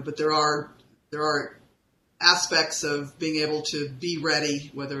but there are aspects of being able to be ready,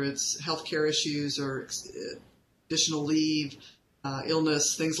 whether it's healthcare issues or additional leave,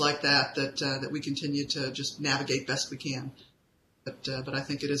 illness, things like that we continue to just navigate best we can. But I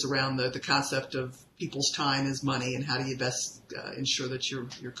think it is around the concept of people's time is money, and how do you best ensure that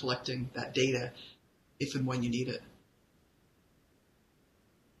you're collecting that data if and when you need it.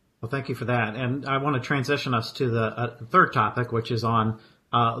 Well, thank you for that. And I want to transition us to the third topic, which is on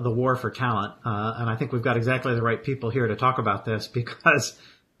the war for talent. And I think we've got exactly the right people here to talk about this because,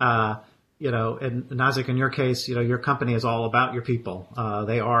 and Nazzic, in your case, your company is all about your people.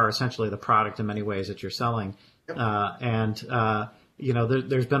 They are essentially the product in many ways that you're selling. Yep.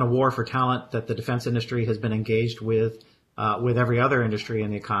 There's been a war for talent that the defense industry has been engaged with every other industry in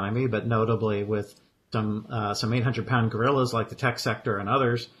the economy, but notably with some 800-pound gorillas like the tech sector and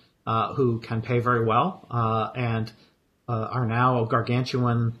others who can pay very well and are now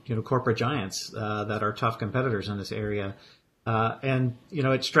gargantuan, corporate giants that are tough competitors in this area.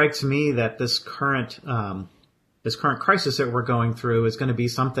 It strikes me that this current crisis that we're going through is going to be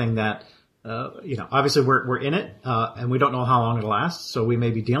something that obviously we're in it, and we don't know how long it'll last, so we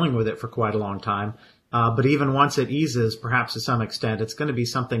may be dealing with it for quite a long time. But even once it eases, perhaps to some extent, it's going to be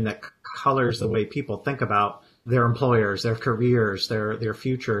something that colors the way people think about their employers, their careers, their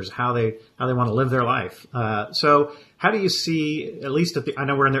futures, how they want to live their life. So how do you see, at least I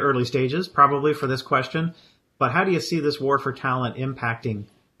know we're in the early stages probably for this question, but how do you see this war for talent impacting,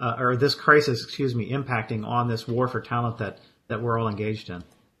 or this crisis, impacting on this war for talent that we're all engaged in?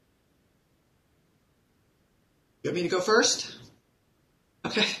 You want me to go first?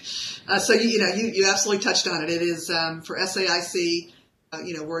 Okay. So you absolutely touched on it. It is for SAIC.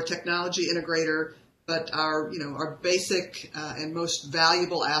 We're a technology integrator, but our basic and most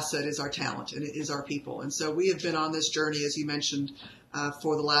valuable asset is our talent, and it is our people. And so we have been on this journey, as you mentioned,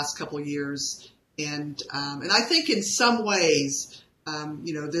 for the last couple of years. And I think in some ways,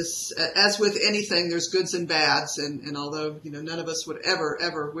 this, as with anything, there's goods and bads. And although none of us would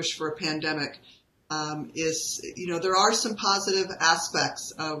ever wish for a pandemic, there are some positive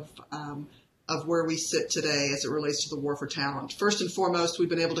aspects of where we sit today as it relates to the war for talent. First and foremost, we've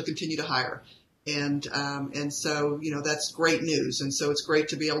been able to continue to hire. And so, that's great news. And so it's great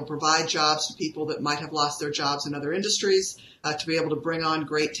to be able to provide jobs to people that might have lost their jobs in other industries, to be able to bring on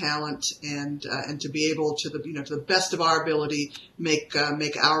great talent and to be able to the best of our ability, make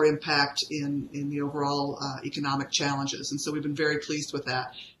our impact in the overall, economic challenges. And so we've been very pleased with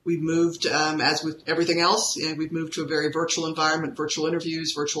that. We've moved, as with everything else, we've moved to a very virtual environment, virtual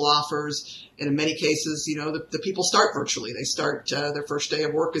interviews, virtual offers. And in many cases, the people start virtually. They start, their first day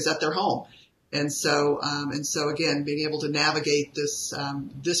of work is at their home. And so again, being able to navigate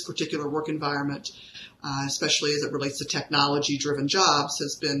this particular work environment, especially as it relates to technology-driven jobs,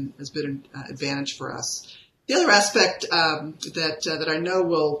 has been an advantage for us. The other aspect that I know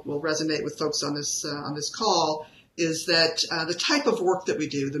will resonate with folks on this call is that the type of work that we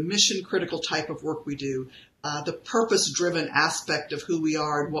do, the mission-critical type of work we do, the purpose-driven aspect of who we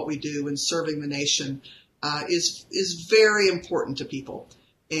are and what we do in serving the nation, is very important to people.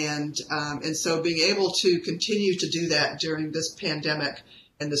 And so being able to continue to do that during this pandemic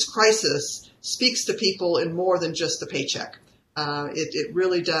and this crisis speaks to people in more than just the paycheck. It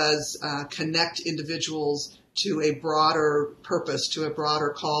really does connect individuals to a broader purpose, to a broader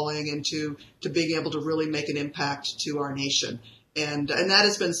calling, and to being able to really make an impact to our nation. And that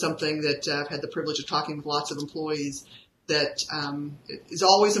has been something that I've had the privilege of talking with lots of employees that is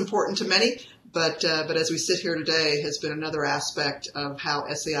always important to many. But as we sit here today, has been another aspect of how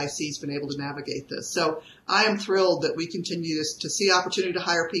SAIC has been able to navigate this. So I am thrilled that we continue to see opportunity to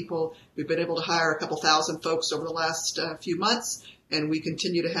hire people. We've been able to hire a couple thousand folks over the last few months, and we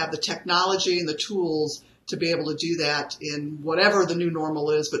continue to have the technology and the tools to be able to do that in whatever the new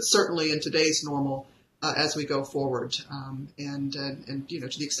normal is, but certainly in today's normal as we go forward. And to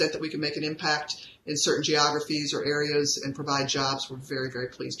the extent that we can make an impact in certain geographies or areas and provide jobs, we're very, very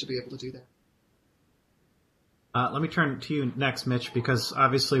pleased to be able to do that. Let me turn to you next, Mitch, because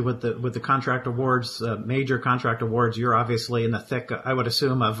obviously with the contract awards, major contract awards, you're obviously in the thick, I would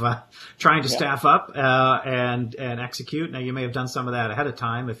assume, of trying to staff up and execute. Now, you may have done some of that ahead of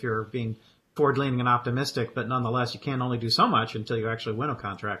time if you're being forward-leaning and optimistic, but nonetheless, you can only do so much until you actually win a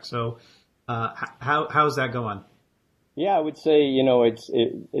contract. So, how's that going? Yeah, I would say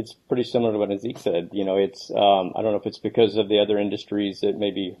it's pretty similar to what Nazzic said. It's I don't know if it's because of the other industries that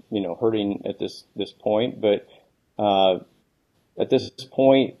may be hurting at this point, but at this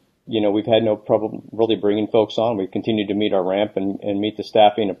point, we've had no problem really bringing folks on. We've continued to meet our ramp and meet the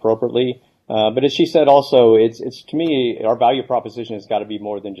staffing appropriately. But as she said, also, it's to me, our value proposition has got to be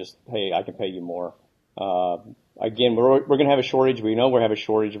more than just, hey, I can pay you more. Again, we're going to have a shortage. We know we have a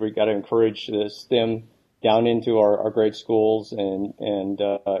shortage. We've got to encourage the STEM down into our grade schools and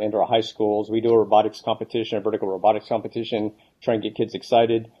into our high schools. We do a robotics competition, a vertical robotics competition, try and get kids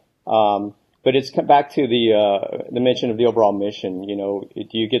excited. But it's come back to the mention of the overall mission.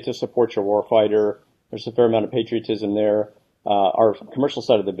 Do you get to support your warfighter? There's a fair amount of patriotism there. Our commercial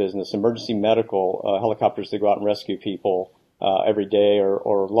side of the business, emergency medical, helicopters that go out and rescue people every day,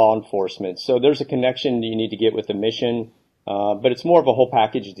 or law enforcement. So there's a connection you need to get with the mission. But it's more of a whole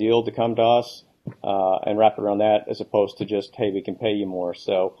package deal to come to us and wrap it around that, as opposed to just, hey, we can pay you more.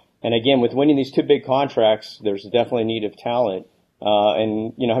 So, and again, with winning these two big contracts, there's definitely a need of talent.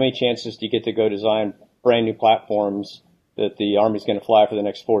 And how many chances do you get to go design brand new platforms that the Army's going to fly for the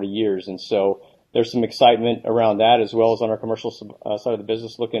next 40 years? And so there's some excitement around that, as well as on our commercial side of the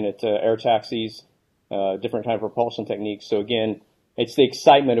business, looking at air taxis, different kind of propulsion techniques. So again, it's the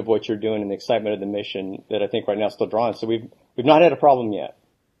excitement of what you're doing and the excitement of the mission that I think right now is still drawing. So we've not had a problem yet.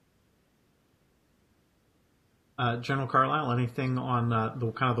 General Carlisle, anything on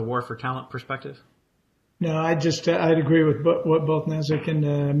the kind of the war for talent perspective? No, I'd agree with what both Nazzic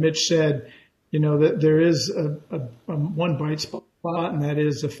and Mitch said. That there is a one bright spot, and that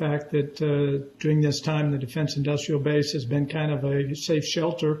is the fact that during this time, the Defense Industrial Base has been kind of a safe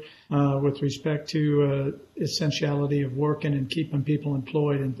shelter with respect to essentiality of working and keeping people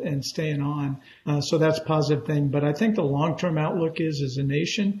employed and staying on. So that's a positive thing. But I think the long-term outlook is, as a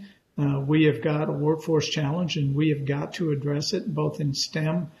nation, we have got a workforce challenge, and we have got to address it both in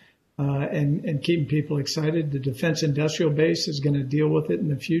STEM and keeping people excited. The Defense Industrial Base is going to deal with it in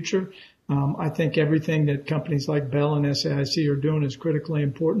the future. I think everything that companies like Bell and SAIC are doing is critically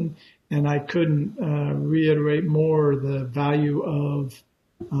important, and I couldn't reiterate more the value of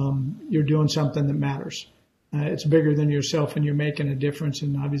you're doing something that matters. It's bigger than yourself, and you're making a difference,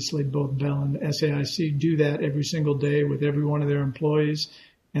 and obviously both Bell and SAIC do that every single day with every one of their employees.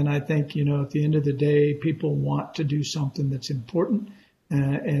 And I think, at the end of the day, people want to do something that's important,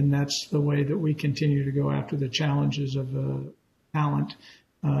 and that's the way that we continue to go after the challenges of talent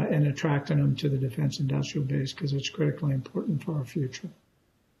and attracting them to the Defense Industrial Base, because it's critically important for our future.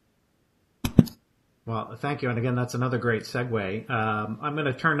 Well, thank you. And again, that's another great segue. I'm going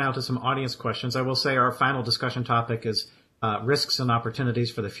to turn now to some audience questions. I will say our final discussion topic is risks and opportunities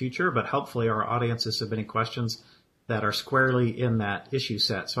for the future, but hopefully our audience is submitting questions that are squarely in that issue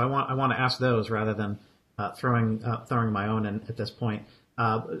set. So I want to ask those rather than throwing my own in at this point.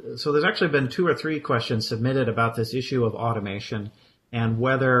 So there's actually been 2 or 3 questions submitted about this issue of automation and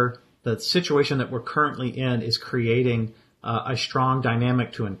whether the situation that we're currently in is creating a strong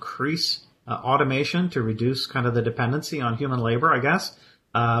dynamic to increase automation to reduce kind of the dependency on human labor, I guess.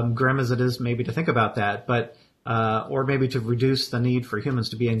 Grim as it is maybe to think about that, but or maybe to reduce the need for humans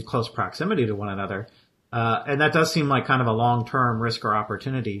to be in close proximity to one another. And that does seem like kind of a long-term risk or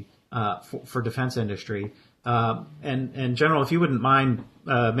opportunity for defense industry. And General, if you wouldn't mind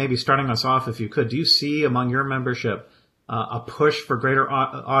maybe starting us off, if you could, do you see among your membership a push for greater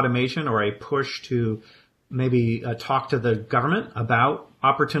automation or a push to maybe talk to the government about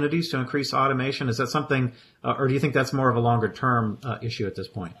opportunities to increase automation? Is that something, or do you think that's more of a longer-term issue at this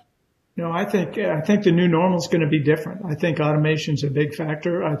point? No, I think the new normal is going to be different. I think automation's a big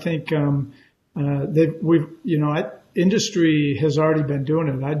factor. I think industry has already been doing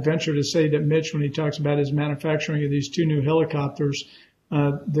it. I'd venture to say that Mitch, when he talks about his manufacturing of these 2 new helicopters,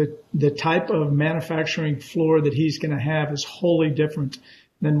 the type of manufacturing floor that he's going to have is wholly different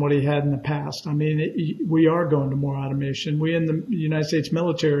than what he had in the past. I mean, we are going to more automation. We in the United States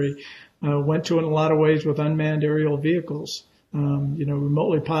military went to it in a lot of ways with unmanned aerial vehicles.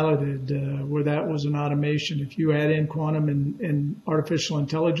 Remotely piloted, where that was an automation. If you add in quantum and artificial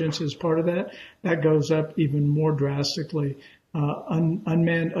intelligence as part of that, that goes up even more drastically.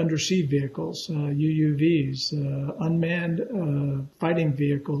 Unmanned undersea vehicles, UUVs, unmanned fighting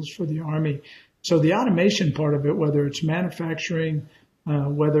vehicles for the Army. So the automation part of it, whether it's manufacturing,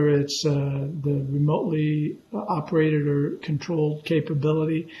 whether it's the remotely operated or controlled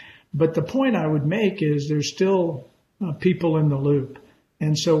capability. But the point I would make is there's still people in the loop.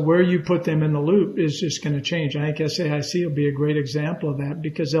 And so where you put them in the loop is just going to change. I think SAIC will be a great example of that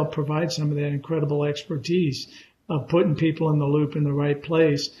because they'll provide some of that incredible expertise of putting people in the loop in the right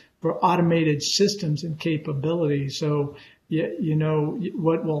place for automated systems and capabilities. So,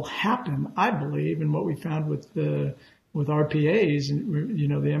 what will happen, I believe, and what we found with RPAs and, the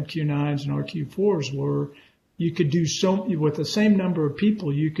MQ-9s and RQ-4s were you could do with the same number of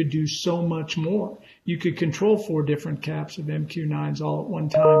people, you could do so much more. You could control 4 different caps of MQ-9s all at one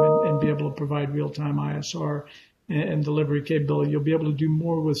time and be able to provide real-time ISR and delivery capability. You'll be able to do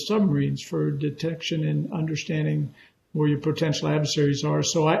more with submarines for detection and understanding where your potential adversaries are.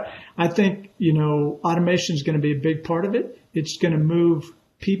 So I think, automation is going to be a big part of it. It's going to move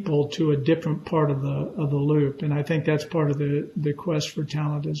people to a different part of the loop. And I think that's part of the quest for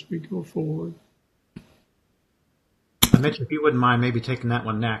talent as we go forward. Mitch, if you wouldn't mind maybe taking that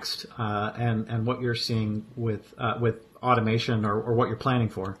one next, and what you're seeing with automation or what you're planning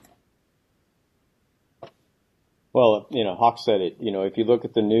for. Well, Hawk said it. If you look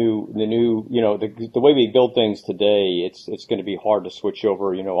at the way we build things today, it's going to be hard to switch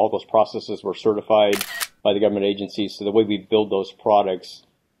over. All those processes were certified by the government agencies, so the way we build those products,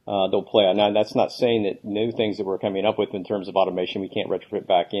 they'll play out. Now, that's not saying that new things that we're coming up with in terms of automation we can't retrofit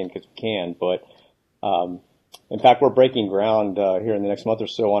back in, because we can, but in fact, we're breaking ground here in the next month or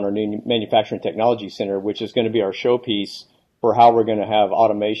so on our new Manufacturing Technology Center, which is going to be our showpiece for how we're going to have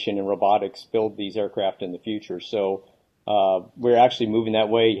automation and robotics build these aircraft in the future. So we're actually moving that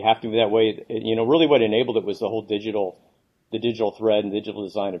way. You have to move that way. Really what enabled it was the whole digital the digital thread and digital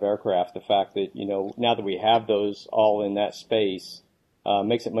design of aircraft, the fact that, now that we have those all in that space,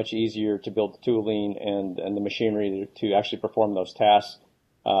 makes it much easier to build the tooling and the machinery to actually perform those tasks,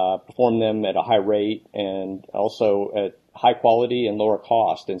 perform them at a high rate and also at high quality and lower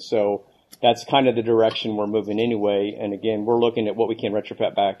cost. And so that's kind of the direction we're moving anyway. And again, we're looking at what we can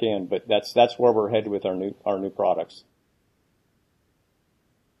retrofit back in, but that's where we're headed with our new products.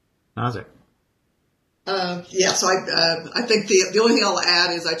 Nazzic. So I think the only thing I'll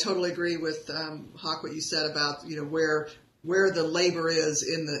add is I totally agree with Hawk, what you said about where the labor is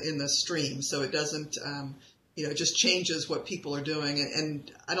in the stream, so it doesn't it just changes what people are doing,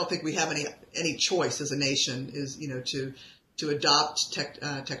 and I don't think we have any choice as a nation is to adopt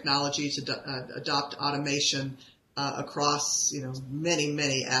technology, to adopt automation across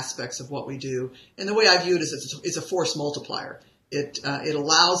many aspects of what we do. And the way I view it is it's a force multiplier. It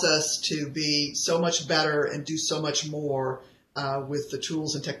allows us to be so much better and do so much more with the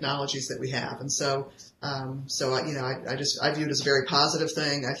tools and technologies that we have. And so I view it as a very positive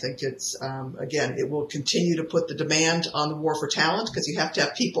thing. I think it's again, it will continue to put the demand on the war for talent, because you have to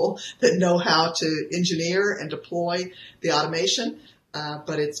have people that know how to engineer and deploy the automation.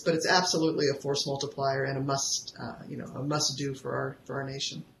 But it's absolutely a force multiplier and a must do for our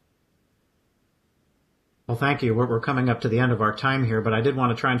nation. Well, thank you. We're coming up to the end of our time here, but I did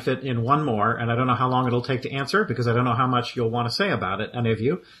want to try and fit in one more, and I don't know how long it'll take to answer because I don't know how much you'll want to say about it, any of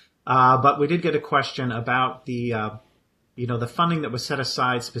you. But we did get a question about the funding that was set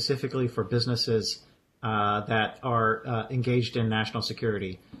aside specifically for businesses that are engaged in national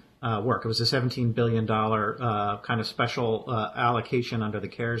security work. It was a $17 billion kind of special allocation under the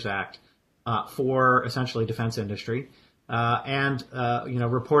CARES Act for essentially defense industry.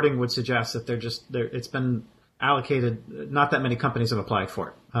 Reporting would suggest that it's been allocated. Not that many companies have applied for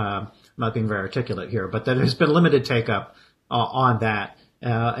it. I'm not being very articulate here, but that there's been limited take up on that.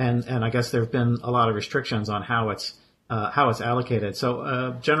 And I guess there have been a lot of restrictions on how it's allocated.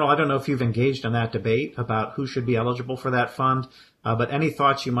 So, General, I don't know if you've engaged in that debate about who should be eligible for that fund, but any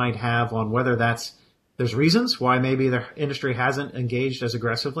thoughts you might have on whether there's reasons why maybe the industry hasn't engaged as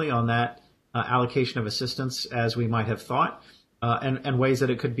aggressively on that allocation of assistance as we might have thought, and ways that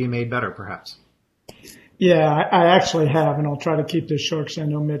it could be made better, perhaps. Yeah, I actually have, and I'll try to keep this short because I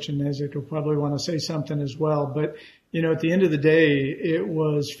know Mitch and Nazzic will probably want to say something as well. But, at the end of the day, it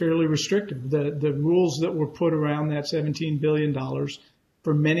was fairly restrictive. The rules that were put around that $17 billion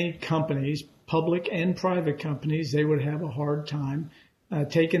for many companies, public and private companies, they would have a hard time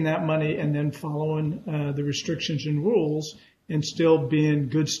taking that money and then following the restrictions and rules and still being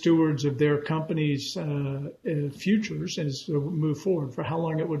good stewards of their company's futures as they move forward, for how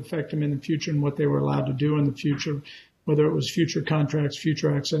long it would affect them in the future and what they were allowed to do in the future, whether it was future contracts,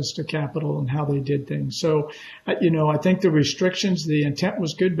 future access to capital, and how they did things. So, I think the restrictions, the intent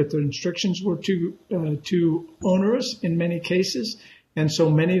was good, but the restrictions were too onerous in many cases. And so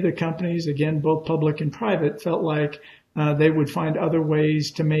many of the companies, again, both public and private, felt like they would find other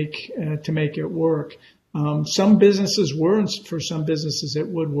ways to make it work. Some businesses were, and for some businesses it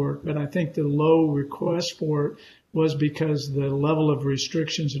would work, but I think the low request for it was because the level of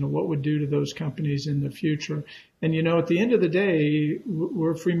restrictions and what it would do to those companies in the future. And, at the end of the day,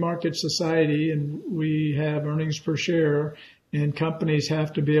 we're a free market society and we have earnings per share, and companies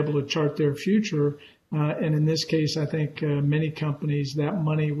have to be able to chart their future. And in this case, I think many companies, that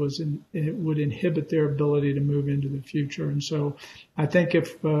money it would inhibit their ability to move into the future. And so I think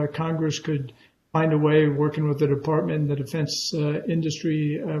if Congress could find a way, working with the department and the defense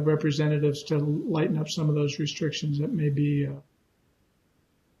industry representatives, to lighten up some of those restrictions, that may be.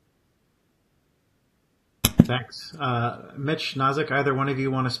 Thanks. Mitch, Nazzic, either one of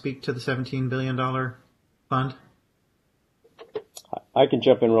you want to speak to the $17 billion fund? I can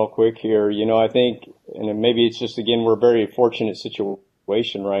jump in real quick here. I think, and maybe it's just, again, we're a very fortunate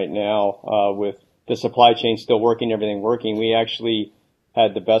situation right now with the supply chain still working, everything working. We actually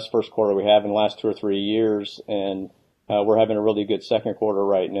had the best first quarter we have in the last 2 or 3 years, and we're having a really good second quarter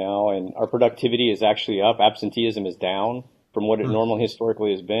right now, and our productivity is actually up. Absenteeism is down from what it normally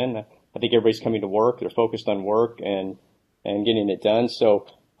historically has been. I think everybody's coming to work. They're focused on work and getting it done. So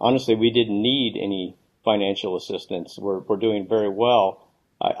honestly, we didn't need any financial assistance. We're doing very well.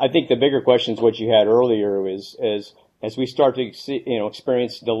 I think the bigger question is what you had earlier is as we start to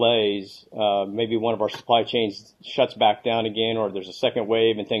experience delays, maybe one of our supply chains shuts back down again, or there's a second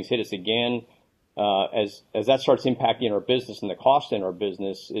wave and things hit us again. As that starts impacting our business and the cost in our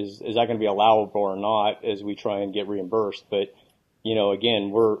business, is that going to be allowable or not as we try and get reimbursed? But,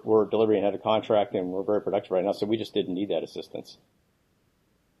 again, we're delivering ahead of contract and we're very productive right now, so we just didn't need that assistance.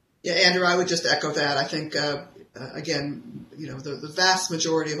 Yeah, Andrew, I would just echo that. I think again, the vast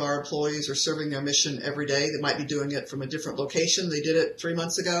majority of our employees are serving their mission every day. They might be doing it from a different location. They did it 3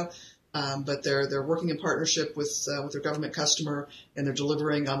 months ago, but they're working in partnership with their government customer, and they're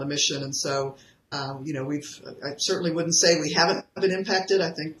delivering on the mission. And so, I certainly wouldn't say we haven't been impacted.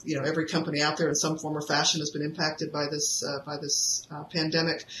 I think, every company out there in some form or fashion has been impacted by this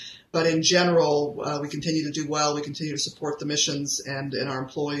pandemic. But in general, we continue to do well. We continue to support the missions, and our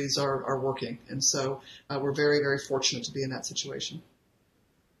employees are working. And so we're very, very fortunate to be in that situation.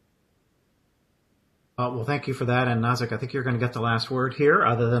 Well, thank you for that. And Nazzic, I think you're going to get the last word here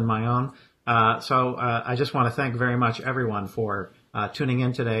other than my own. So I just want to thank very much everyone for tuning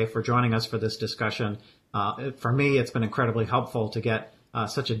in today, for joining us for this discussion. For me, it's been incredibly helpful to get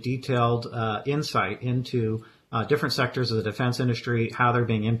such a detailed insight into different sectors of the defense industry, how they're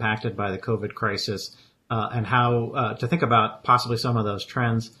being impacted by the COVID crisis, and how to think about possibly some of those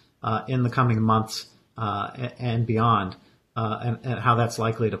trends in the coming months and beyond, and how that's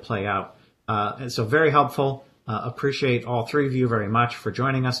likely to play out. And so very helpful. Appreciate all three of you very much for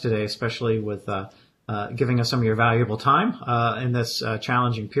joining us today, especially with giving us some of your valuable time in this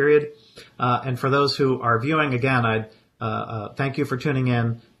challenging period. And for those who are viewing, again, I'd thank you for tuning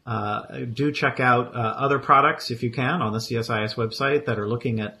in. Do check out other products, if you can, on the CSIS website that are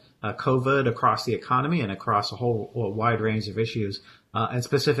looking at COVID across the economy and across a whole wide range of issues, and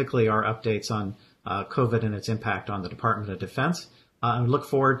specifically our updates on COVID and its impact on the Department of Defense. I look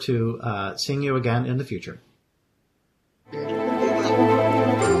forward to seeing you again in the future. Yeah.